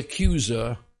by the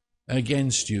accuser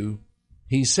against you.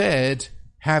 He said,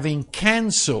 having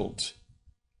cancelled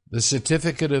the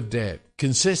certificate of debt,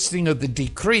 consisting of the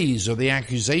decrees or the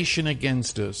accusation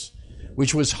against us,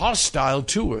 which was hostile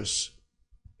to us,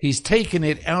 he's taken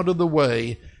it out of the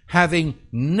way, having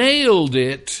nailed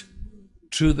it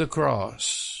to the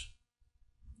cross.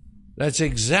 That's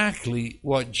exactly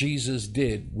what Jesus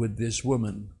did with this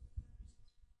woman.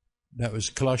 That was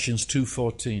Colossians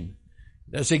 2:14.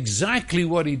 That's exactly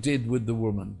what he did with the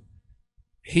woman.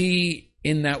 He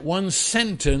in that one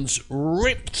sentence,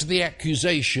 ripped the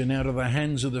accusation out of the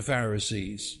hands of the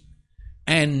Pharisees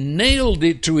and nailed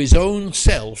it to his own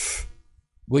self,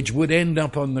 which would end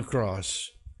up on the cross,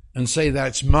 and say,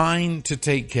 that's mine to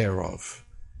take care of.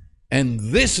 And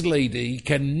this lady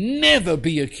can never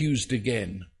be accused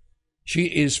again. She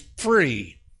is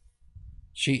free.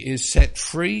 She is set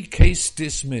free, case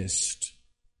dismissed.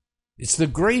 It's the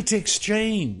great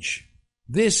exchange.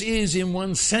 This is, in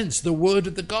one sense, the word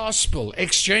of the gospel,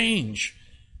 exchange.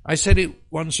 I said it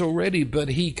once already, but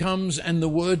he comes, and the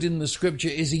word in the scripture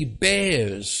is he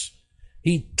bears.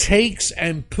 He takes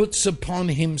and puts upon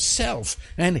himself,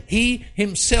 and he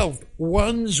himself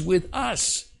ones with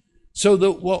us, so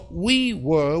that what we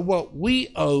were, what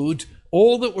we owed,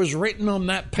 all that was written on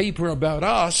that paper about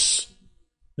us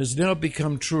has now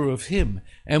become true of him.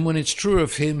 And when it's true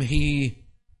of him, he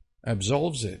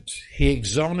absolves it. He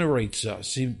exonerates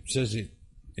us. He says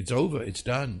it's over, it's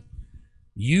done.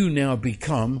 You now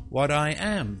become what I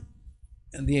am.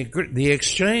 And the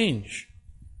exchange.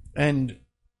 And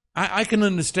I can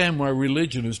understand why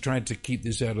religion has tried to keep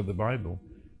this out of the Bible.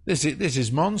 This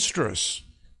is monstrous.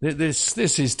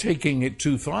 This is taking it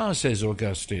too far, says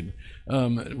Augustine.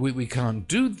 We can't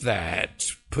do that.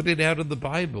 Put it out of the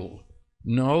Bible.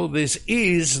 No, this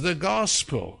is the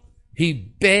gospel. He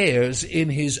bears in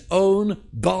his own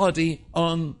body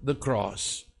on the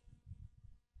cross,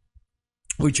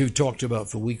 which we've talked about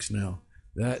for weeks now,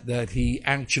 that he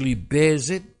actually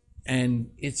bears it and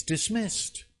it's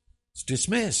dismissed. It's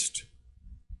dismissed.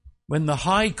 When the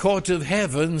high court of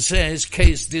heaven says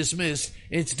case dismissed,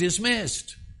 it's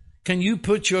dismissed. Can you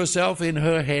put yourself in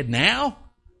her head now?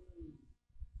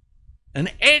 An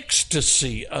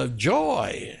ecstasy of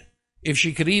joy, if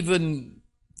she could even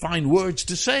find words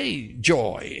to say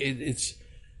joy. It's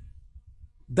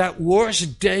that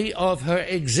worst day of her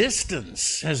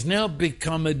existence has now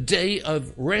become a day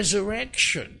of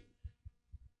resurrection.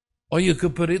 Or you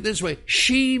could put it this way,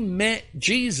 she met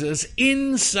Jesus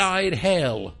inside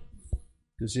hell.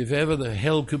 Because if ever the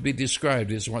hell could be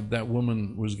described, it's what that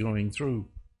woman was going through.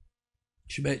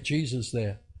 She met Jesus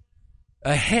there.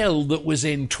 A hell that was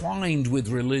entwined with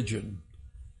religion.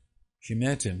 She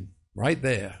met him right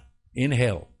there in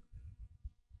hell.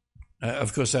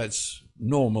 Of course, that's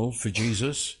normal for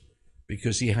Jesus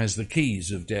because he has the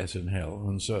keys of death and hell.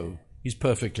 And so he's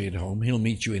perfectly at home. He'll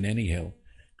meet you in any hell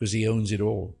because he owns it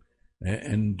all.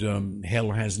 And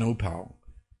hell has no power.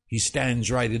 He stands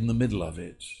right in the middle of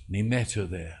it. And he met her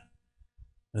there.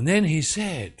 And then he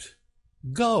said,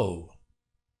 go.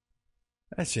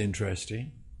 That's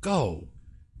interesting. Go.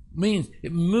 Means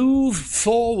move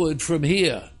forward from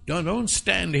here. Don't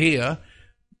stand here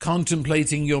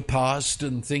contemplating your past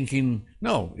and thinking,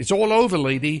 no, it's all over,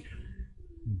 lady.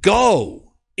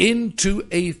 Go into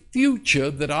a future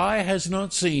that eye has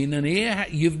not seen, and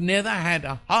you've never had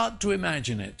a heart to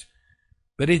imagine it.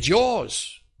 But it's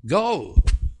yours. Go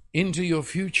into your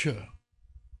future.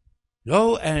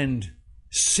 Go and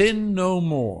sin no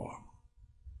more.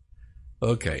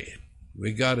 Okay,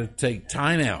 we got to take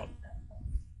time out.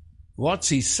 What's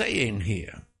he saying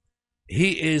here?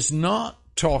 He is not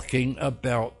talking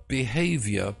about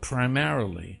behavior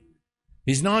primarily.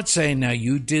 He's not saying, now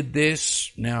you did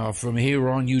this, now from here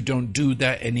on you don't do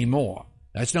that anymore.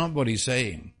 That's not what he's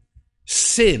saying.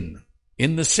 Sin,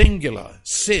 in the singular,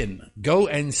 sin. Go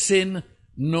and sin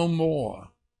no more.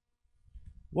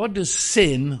 What does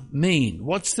sin mean?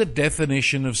 What's the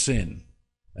definition of sin?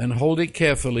 And hold it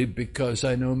carefully, because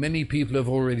I know many people have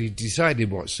already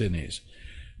decided what sin is.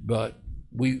 But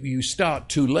you start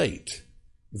too late.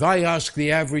 If I ask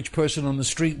the average person on the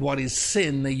street what is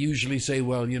sin, they usually say,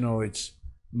 well, it's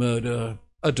murder,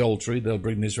 adultery. They'll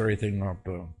bring this very thing up,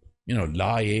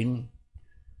 lying.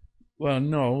 Well,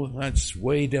 no, that's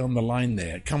way down the line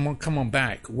there. Come on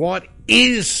back. What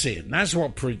is sin? That's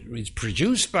what is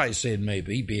produced by sin,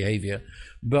 maybe, behavior.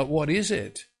 But what is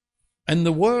it? And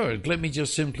the word, let me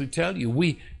just simply tell you,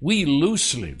 we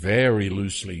loosely, very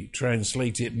loosely,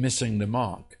 translate it missing the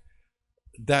mark.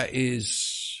 That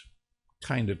is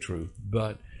kind of true,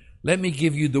 but let me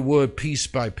give you the word piece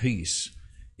by piece.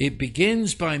 It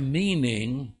begins by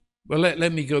meaning, well,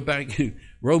 let me go back to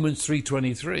Romans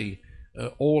 3:23.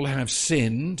 All have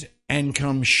sinned and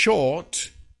come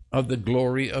short of the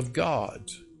glory of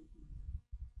God.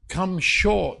 Come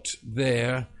short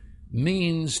there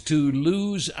means to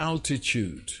lose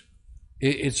altitude.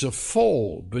 It's a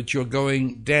fall, but you're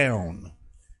going down.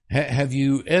 Have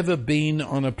you ever been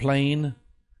on a plane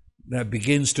that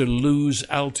begins to lose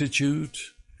altitude?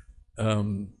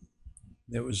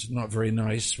 It was not very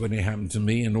nice when it happened to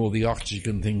me, and all the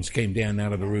oxygen things came down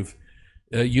out of the roof.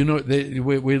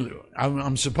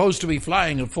 I'm supposed to be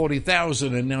flying at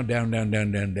 40,000 and now down, down,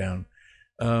 down, down, down.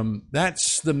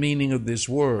 That's the meaning of this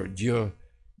word.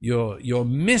 You're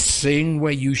missing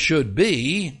where you should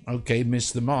be. Okay,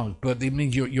 miss the mark, but it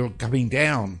means you're coming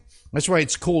down. That's why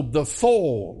it's called the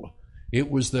fall.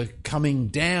 It was the coming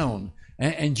down.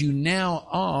 And you now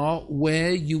are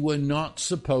where you were not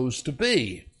supposed to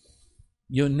be.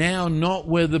 You're now not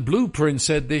where the blueprint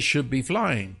said this should be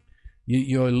flying.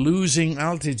 You're losing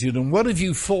altitude. And what have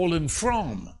you fallen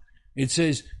from? It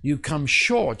says you come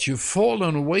short. You've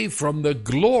fallen away from the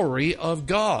glory of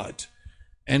God.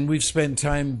 And we've spent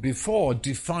time before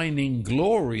defining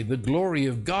glory. The glory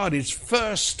of God, its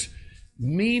first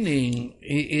meaning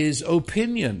is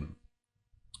opinion,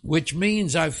 which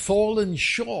means I've fallen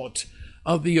short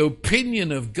of the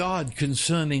opinion of God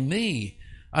concerning me.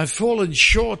 I've fallen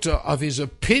short of his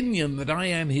opinion that I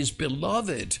am his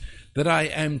beloved, that I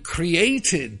am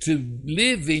created to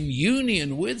live in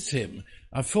union with him.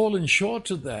 I've fallen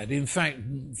short of that. In fact,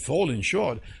 fallen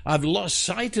short. I've lost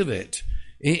sight of it.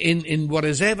 In what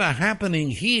is ever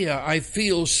happening here, I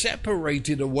feel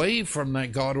separated away from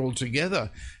that God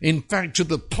altogether. In fact, to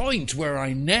the point where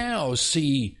I now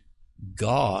see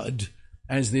God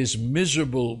as this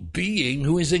miserable being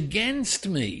who is against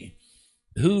me,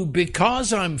 who,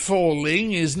 because I'm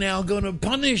falling, is now going to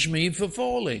punish me for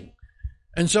falling.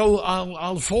 And so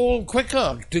I'll fall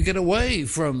quicker to get away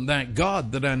from that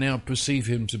God that I now perceive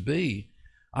him to be.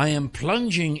 I am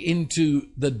plunging into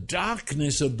the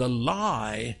darkness of the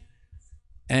lie,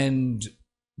 and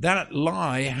that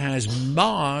lie has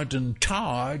marred and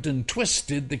tarred and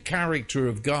twisted the character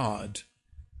of God.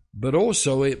 But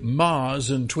also it mars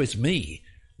and twists me,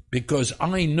 because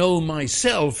I know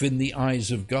myself in the eyes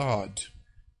of God.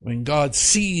 When God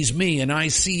sees me and I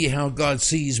see how God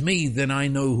sees me, then I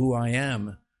know who I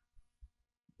am.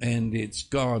 And it's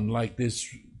gone like this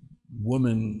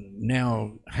woman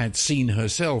now had seen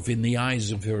herself in the eyes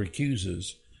of her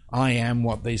accusers. I am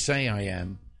what they say I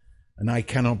am, and I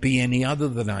cannot be any other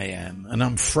than I am, and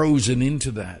I'm frozen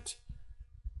into that.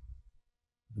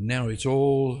 And now it's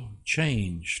all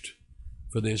changed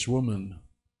for this woman.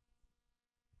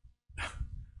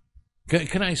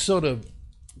 Can I sort of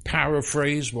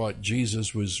paraphrase what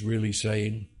Jesus was really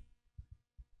saying?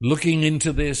 Looking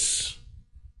into this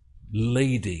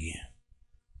lady,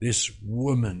 this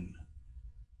woman,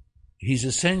 he's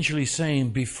essentially saying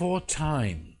before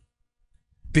time,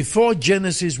 before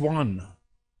Genesis 1,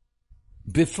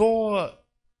 before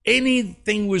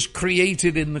anything was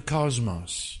created in the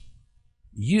cosmos,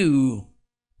 you,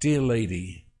 dear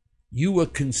lady, you were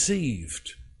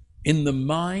conceived in the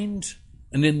mind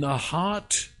and in the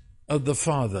heart of the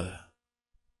Father.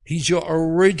 He's your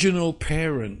original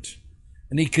parent,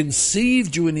 and he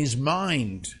conceived you in his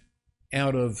mind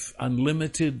out of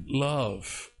unlimited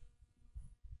love.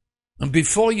 And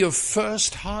before your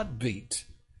first heartbeat,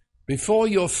 before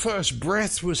your first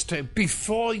breath was taken,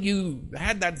 before you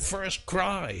had that first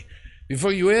cry,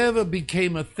 before you ever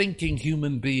became a thinking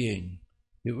human being,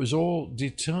 it was all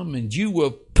determined. You were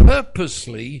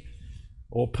purposely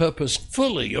or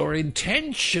purposefully or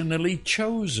intentionally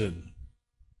chosen.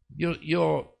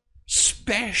 You're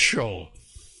special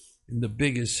in the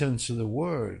biggest sense of the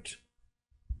word.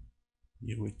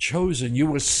 You were chosen, you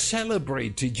were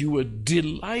celebrated, you were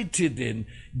delighted in,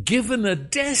 given a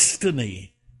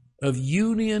destiny of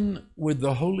union with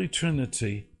the Holy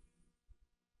Trinity.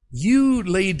 You,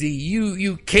 lady,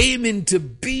 you came into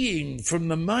being from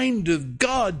the mind of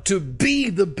God to be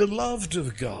the beloved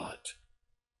of God.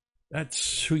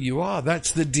 That's who you are.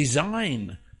 That's the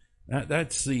design.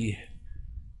 That's the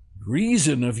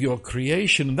reason of your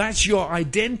creation. That's your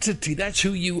identity. That's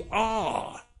who you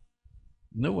are.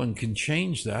 No one can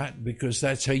change that, because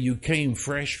that's how you came,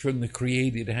 fresh from the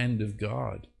created hand of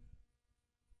God.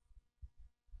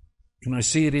 Can I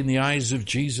see it in the eyes of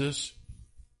Jesus?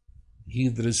 He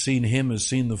that has seen him has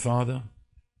seen the Father.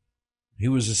 He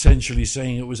was essentially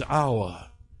saying it was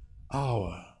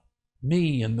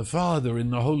me and the Father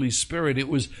and the Holy Spirit. It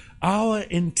was our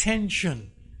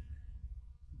intention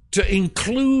to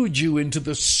include you into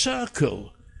the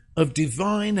circle of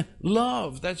divine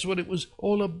love. That's what it was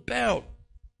all about.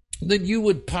 That you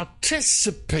would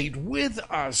participate with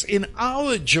us in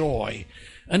our joy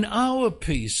and our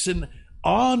peace and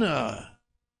honor.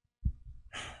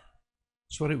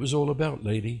 That's what it was all about,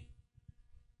 lady.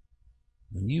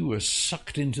 And you were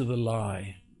sucked into the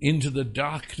lie, into the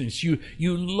darkness. You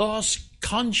lost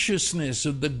consciousness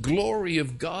of the glory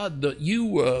of God that you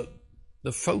were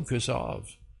the focus of.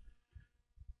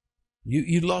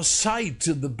 You lost sight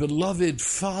of the beloved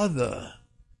Father.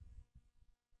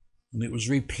 And it was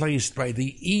replaced by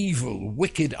the evil,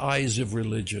 wicked eyes of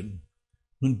religion,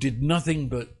 who did nothing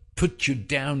but put you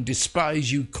down,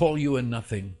 despise you, call you a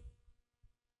nothing.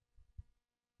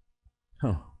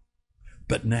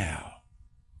 But now,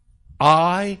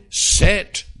 I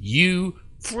set you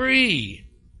free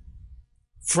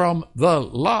from the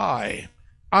lie.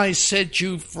 I set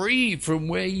you free from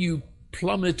where you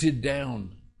plummeted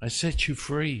down. I set you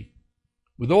free.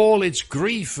 With all its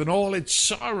grief and all its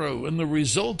sorrow and the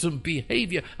resultant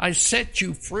behavior, I set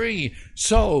you free.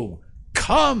 So,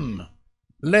 come,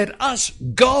 let us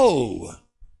go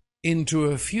into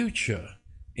a future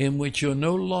in which you're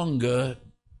no longer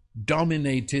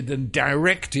dominated and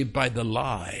directed by the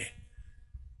lie,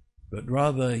 but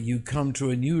rather you come to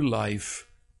a new life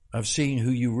of seeing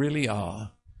who you really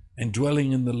are and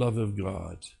dwelling in the love of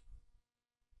God.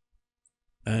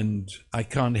 And I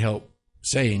can't help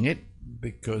saying it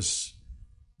because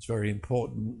it's very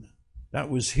important. That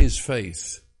was his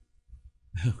faith.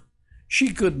 She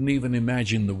couldn't even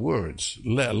imagine the words,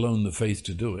 let alone the faith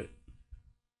to do it.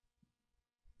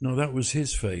 No, that was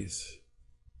his faith.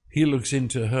 He looks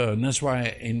into her, and that's why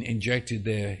I injected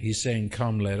there, he's saying,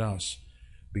 come, let us.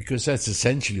 Because that's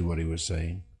essentially what he was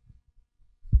saying.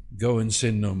 Go and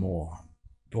sin no more.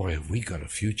 Boy, have we got a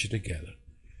future together.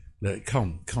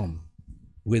 Come.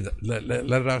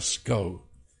 Let us go.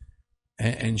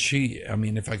 And she, I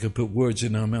mean, if I could put words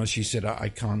in her mouth, she said, I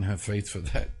can't have faith for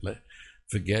that.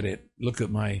 Forget it. Look at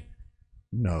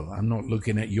no, I'm not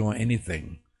looking at your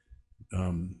anything.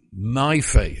 My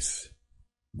faith.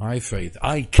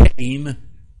 I came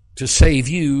to save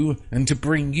you and to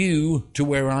bring you to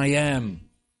where I am.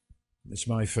 It's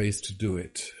my faith to do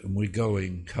it. And we're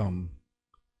going, come.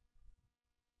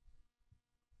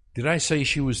 Did I say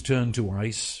she was turned to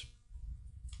ice?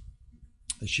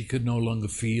 That she could no longer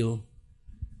feel,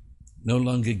 no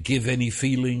longer give any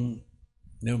feeling,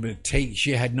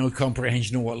 she had no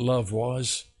comprehension of what love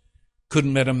was.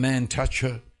 Couldn't let a man touch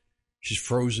her. She's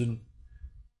frozen.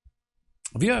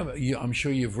 Have you ever, I'm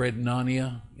sure you've read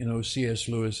Narnia, C.S.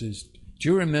 Lewis's. Do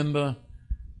you remember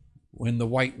when the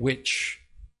White Witch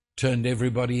turned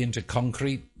everybody into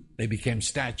concrete? They became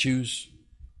statues.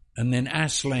 And then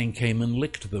Aslan came and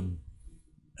licked them.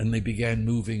 And they began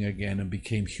moving again and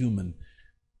became human.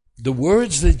 The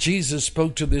words that Jesus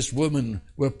spoke to this woman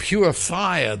were pure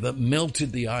fire that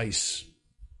melted the ice.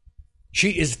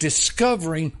 She is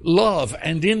discovering love,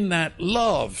 and in that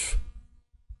love,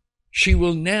 she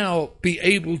will now be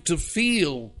able to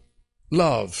feel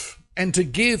love and to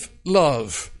give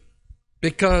love,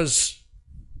 because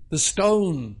the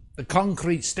stone, the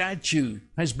concrete statue,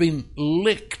 has been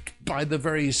licked by the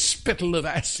very spittle of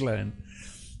Aslan.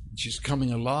 She's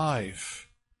coming alive,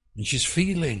 and she's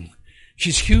feeling.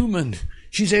 She's human.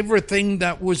 She's everything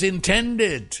that was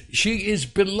intended. She is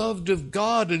beloved of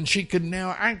God, and she can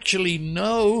now actually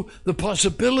know the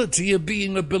possibility of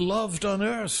being a beloved on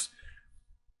earth.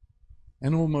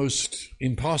 And almost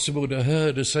impossible to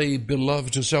her to say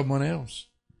beloved to someone else.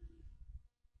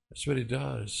 That's what it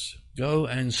does. Go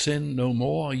and sin no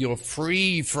more. You're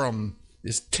free from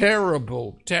this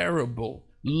terrible, terrible,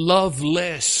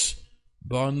 loveless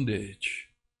bondage.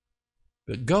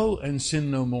 But go and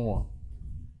sin no more.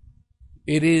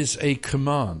 It is a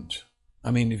command. I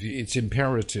mean, it's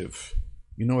imperative.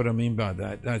 You know what I mean by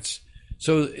that?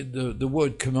 So the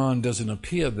word command doesn't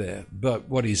appear there, but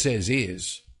what he says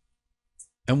is,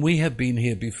 and we have been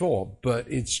here before, but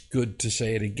it's good to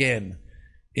say it again.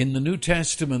 In the New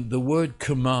Testament, the word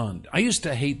command, I used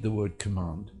to hate the word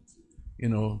command.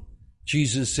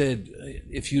 Jesus said,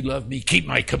 if you love me, keep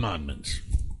my commandments.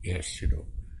 Yes,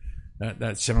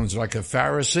 that sounds like a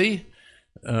Pharisee.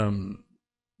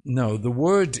 No, the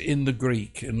word in the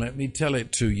Greek, and let me tell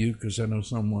it to you because I know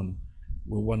someone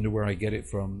will wonder where I get it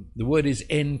from. The word is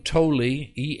entole,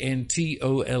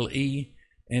 E-N-T-O-L-E,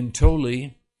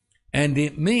 entole, and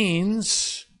it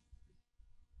means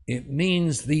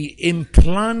the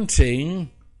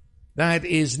implanting that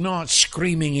is not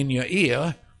screaming in your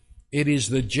ear. It is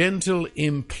the gentle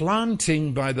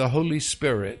implanting by the Holy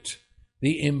Spirit,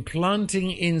 the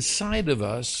implanting inside of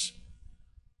us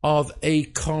of a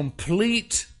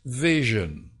complete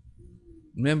vision.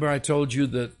 Remember I told you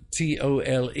that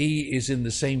T-O-L-E is in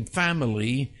the same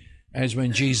family as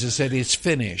when Jesus said it's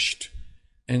finished.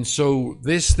 And so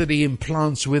this that he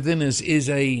implants within us is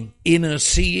a inner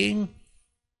seeing.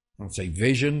 I'll say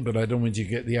vision, but I don't want you to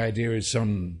get the idea it's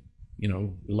some,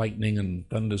 lightning and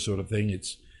thunder sort of thing.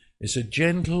 It's a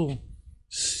gentle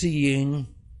seeing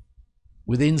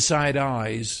with inside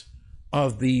eyes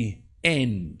of the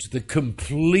end, the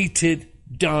completed,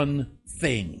 done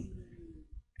thing.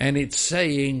 And it's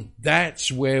saying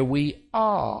that's where we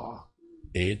are.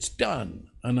 it's done.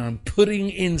 And I'm putting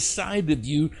inside of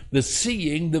you the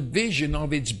seeing, the vision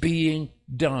of it's being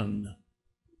done.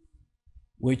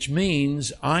 Which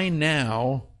means I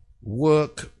now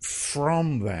work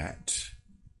from that.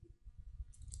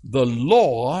 The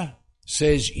law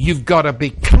says you've got to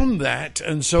become that,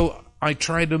 and so I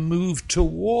try to move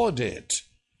toward it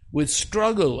with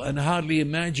struggle and hardly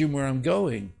imagine where I'm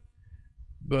going.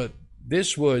 But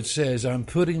this word says I'm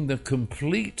putting the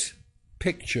complete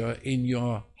picture in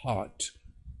your heart.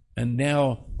 And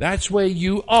now that's where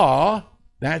you are,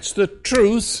 that's the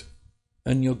truth,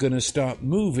 and you're going to start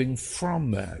moving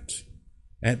from that.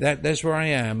 And that's where I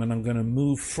am, and I'm going to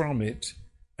move from it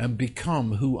and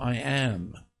become who I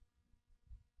am.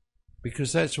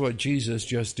 Because that's what Jesus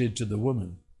just did to the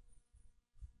woman.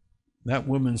 That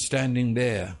woman standing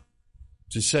there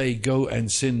to say, go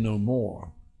and sin no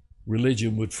more.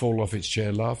 Religion would fall off its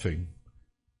chair laughing.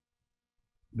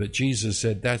 But Jesus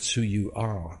said, that's who you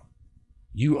are.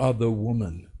 You are the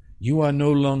woman. You are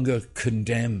no longer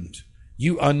condemned.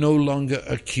 You are no longer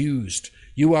accused.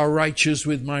 You are righteous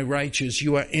with my righteous.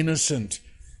 You are innocent.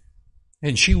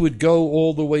 And she would go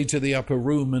all the way to the upper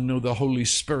room and know the Holy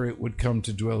Spirit would come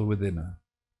to dwell within her.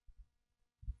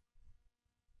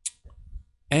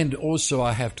 And also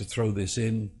I have to throw this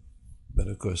in, but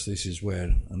of course this is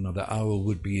where another hour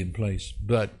would be in place.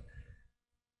 But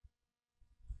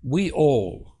we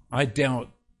all, I doubt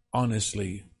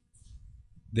honestly,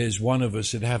 there's one of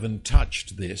us that haven't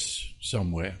touched this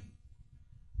somewhere.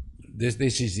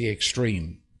 This is the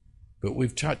extreme. But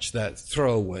we've touched that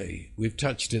throwaway. We've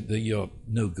touched it that you're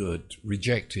no good,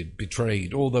 rejected,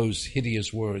 betrayed, all those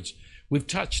hideous words. We've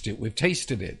touched it. We've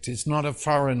tasted it. It's not a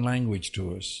foreign language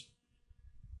to us.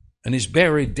 And it's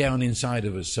buried down inside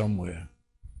of us somewhere.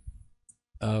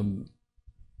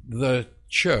 The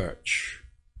church,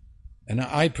 and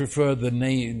I prefer the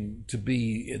name to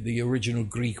be the original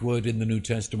Greek word in the New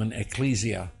Testament,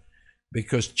 ecclesia,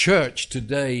 because church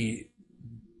today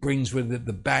brings with it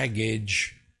the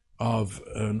baggage of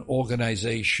an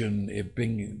organization, it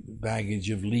brings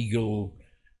baggage of legal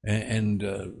and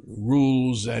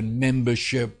rules and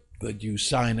membership, that you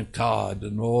sign a card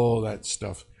and all that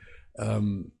stuff.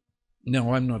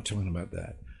 No, I'm not talking about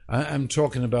that. I'm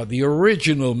talking about the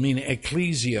original meaning,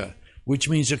 ecclesia, which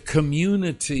means a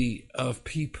community of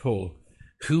people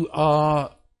who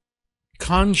are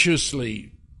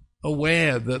consciously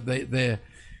aware that they're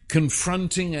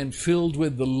confronting and filled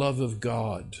with the love of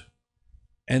God,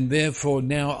 and therefore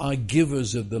now are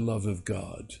givers of the love of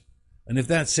God. And if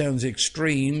that sounds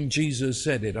extreme, Jesus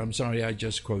said it. I'm sorry, I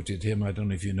just quoted him. I don't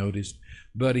know if you noticed.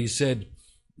 But he said,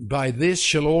 by this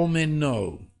shall all men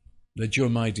know that you're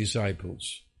my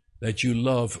disciples, that you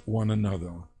love one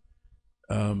another.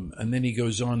 And then he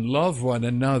goes on, love one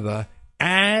another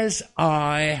as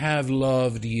I have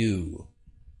loved you.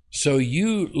 So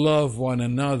you love one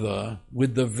another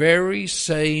with the very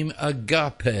same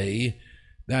agape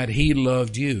that he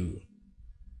loved you.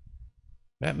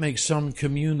 That makes some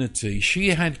community. She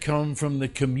had come from the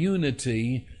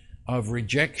community of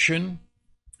rejection.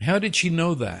 How did she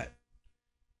know that?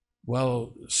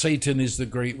 Well, Satan is the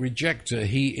great rejecter.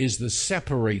 He is the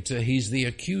separator. He's the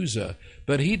accuser.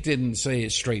 But he didn't say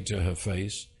it straight to her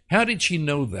face. How did she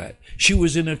know that? She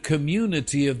was in a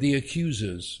community of the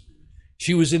accusers.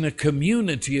 She was in a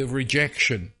community of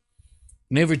rejection.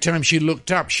 And every time she looked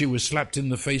up, she was slapped in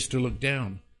the face to look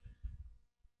down.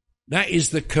 That is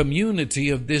the community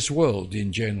of this world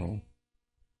in general.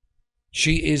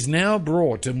 She is now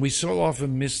brought, and we so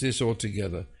often miss this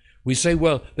altogether. We say,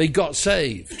 well, they got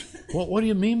saved. What do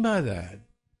you mean by that?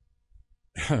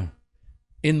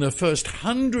 In the first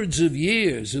hundreds of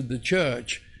years of the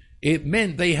church, it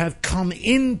meant they have come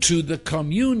into the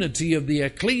community of the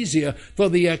ecclesia, for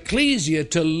the ecclesia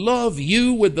to love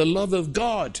you with the love of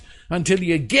God until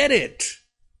you get it.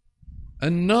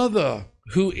 Another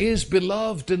who is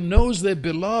beloved and knows they're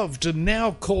beloved and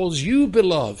now calls you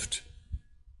beloved.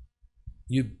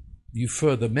 You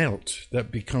further melt.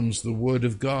 That becomes the word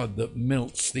of God that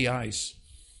melts the ice.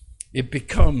 It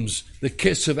becomes the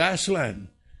kiss of Aslan.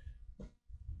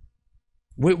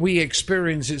 We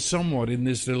experience it somewhat in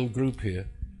this little group here.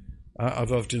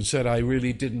 I've often said I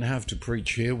really didn't have to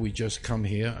preach here. We just come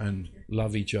here and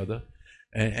love each other.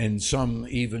 And some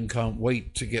even can't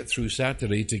wait to get through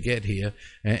Saturday to get here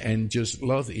and just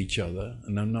love each other.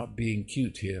 And I'm not being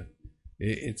cute here.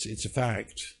 It's a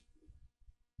fact.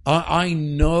 I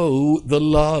know the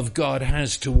love God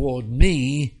has toward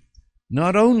me,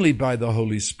 not only by the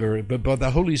Holy Spirit, but by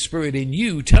the Holy Spirit in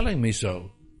you telling me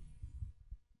so.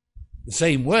 The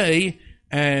same way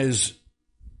as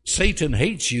Satan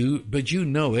hates you, but you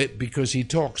know it because he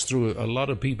talks through a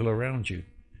lot of people around you.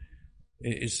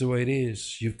 It's the way it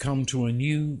is. You've come to a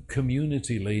new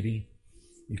community, lady.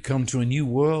 You've come to a new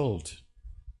world.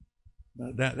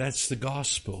 That's the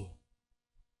gospel.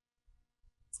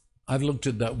 I've looked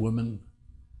at that woman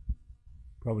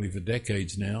probably for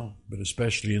decades now, but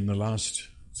especially in the last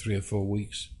 3 or 4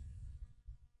 weeks.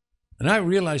 And I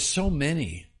realized so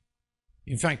many,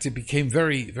 in fact, it became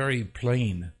very, very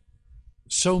plain,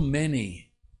 so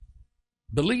many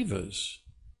believers,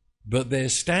 but they're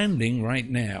standing right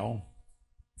now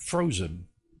frozen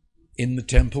in the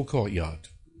temple courtyard,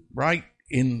 right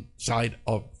inside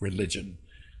of religion.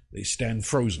 They stand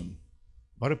frozen.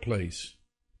 What a place.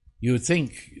 You would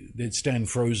think they'd stand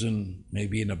frozen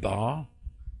maybe in a bar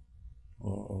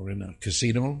or in a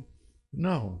casino.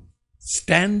 No.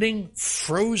 Standing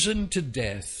frozen to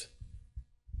death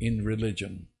in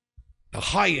religion. The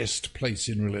highest place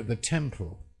in religion, the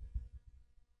temple.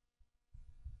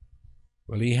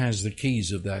 Well, he has the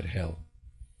keys of that hell.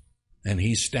 And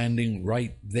he's standing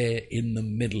right there in the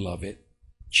middle of it.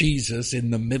 Jesus in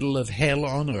the middle of hell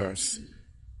on earth.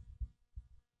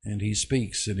 And he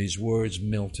speaks, and his words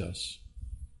melt us,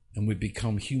 and we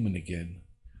become human again.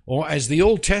 Or as the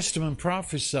Old Testament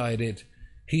prophesied it,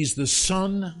 he's the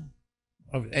Son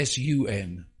of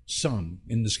S-U-N, sun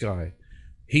in the sky.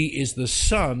 He is the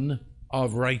Son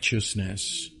of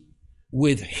righteousness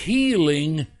with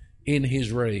healing in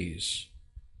his rays.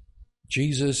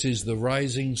 Jesus is the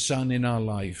rising sun in our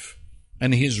life,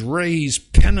 and his rays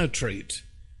penetrate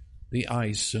the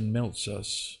ice and melts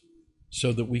us,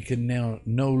 so that we can now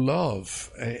know love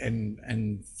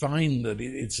and find that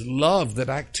it's love that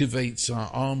activates our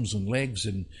arms and legs,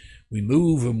 and we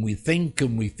move and we think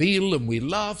and we feel and we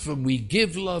laugh and we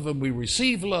give love and we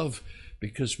receive love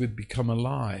because we've become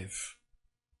alive.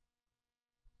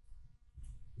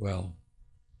 Well,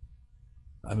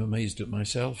 I'm amazed at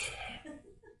myself.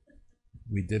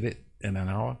 We did it in an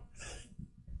hour.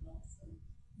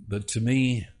 But to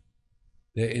me,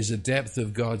 there is a depth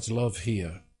of God's love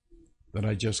here that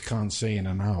I just can't say in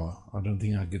an hour. I don't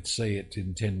think I could say it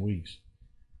in 10 weeks.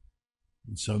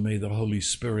 And so may the Holy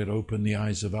Spirit open the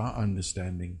eyes of our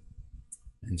understanding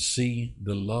and see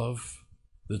the love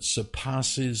that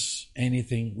surpasses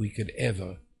anything we could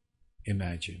ever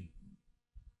imagine.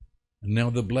 And now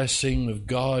the blessing of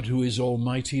God, who is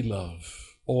almighty love,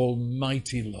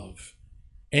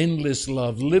 endless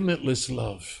love, limitless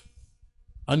love,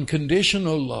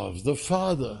 unconditional love, the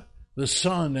Father, the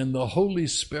Son, and the Holy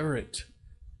Spirit.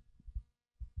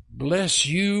 Bless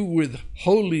you with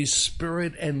Holy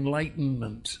Spirit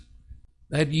enlightenment,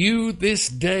 that you this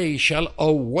day shall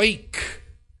awake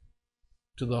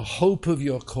to the hope of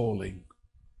your calling,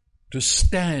 to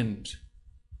stand,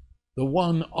 the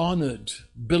one honored,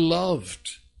 beloved,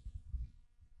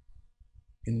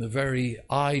 in the very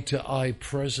eye-to-eye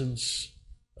presence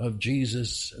of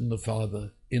Jesus and the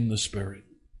Father in the Spirit.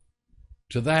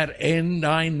 To that end,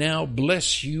 I now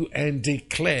bless you and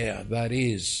declare that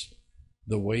is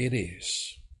the way it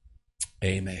is.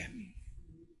 Amen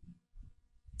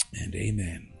and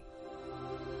amen.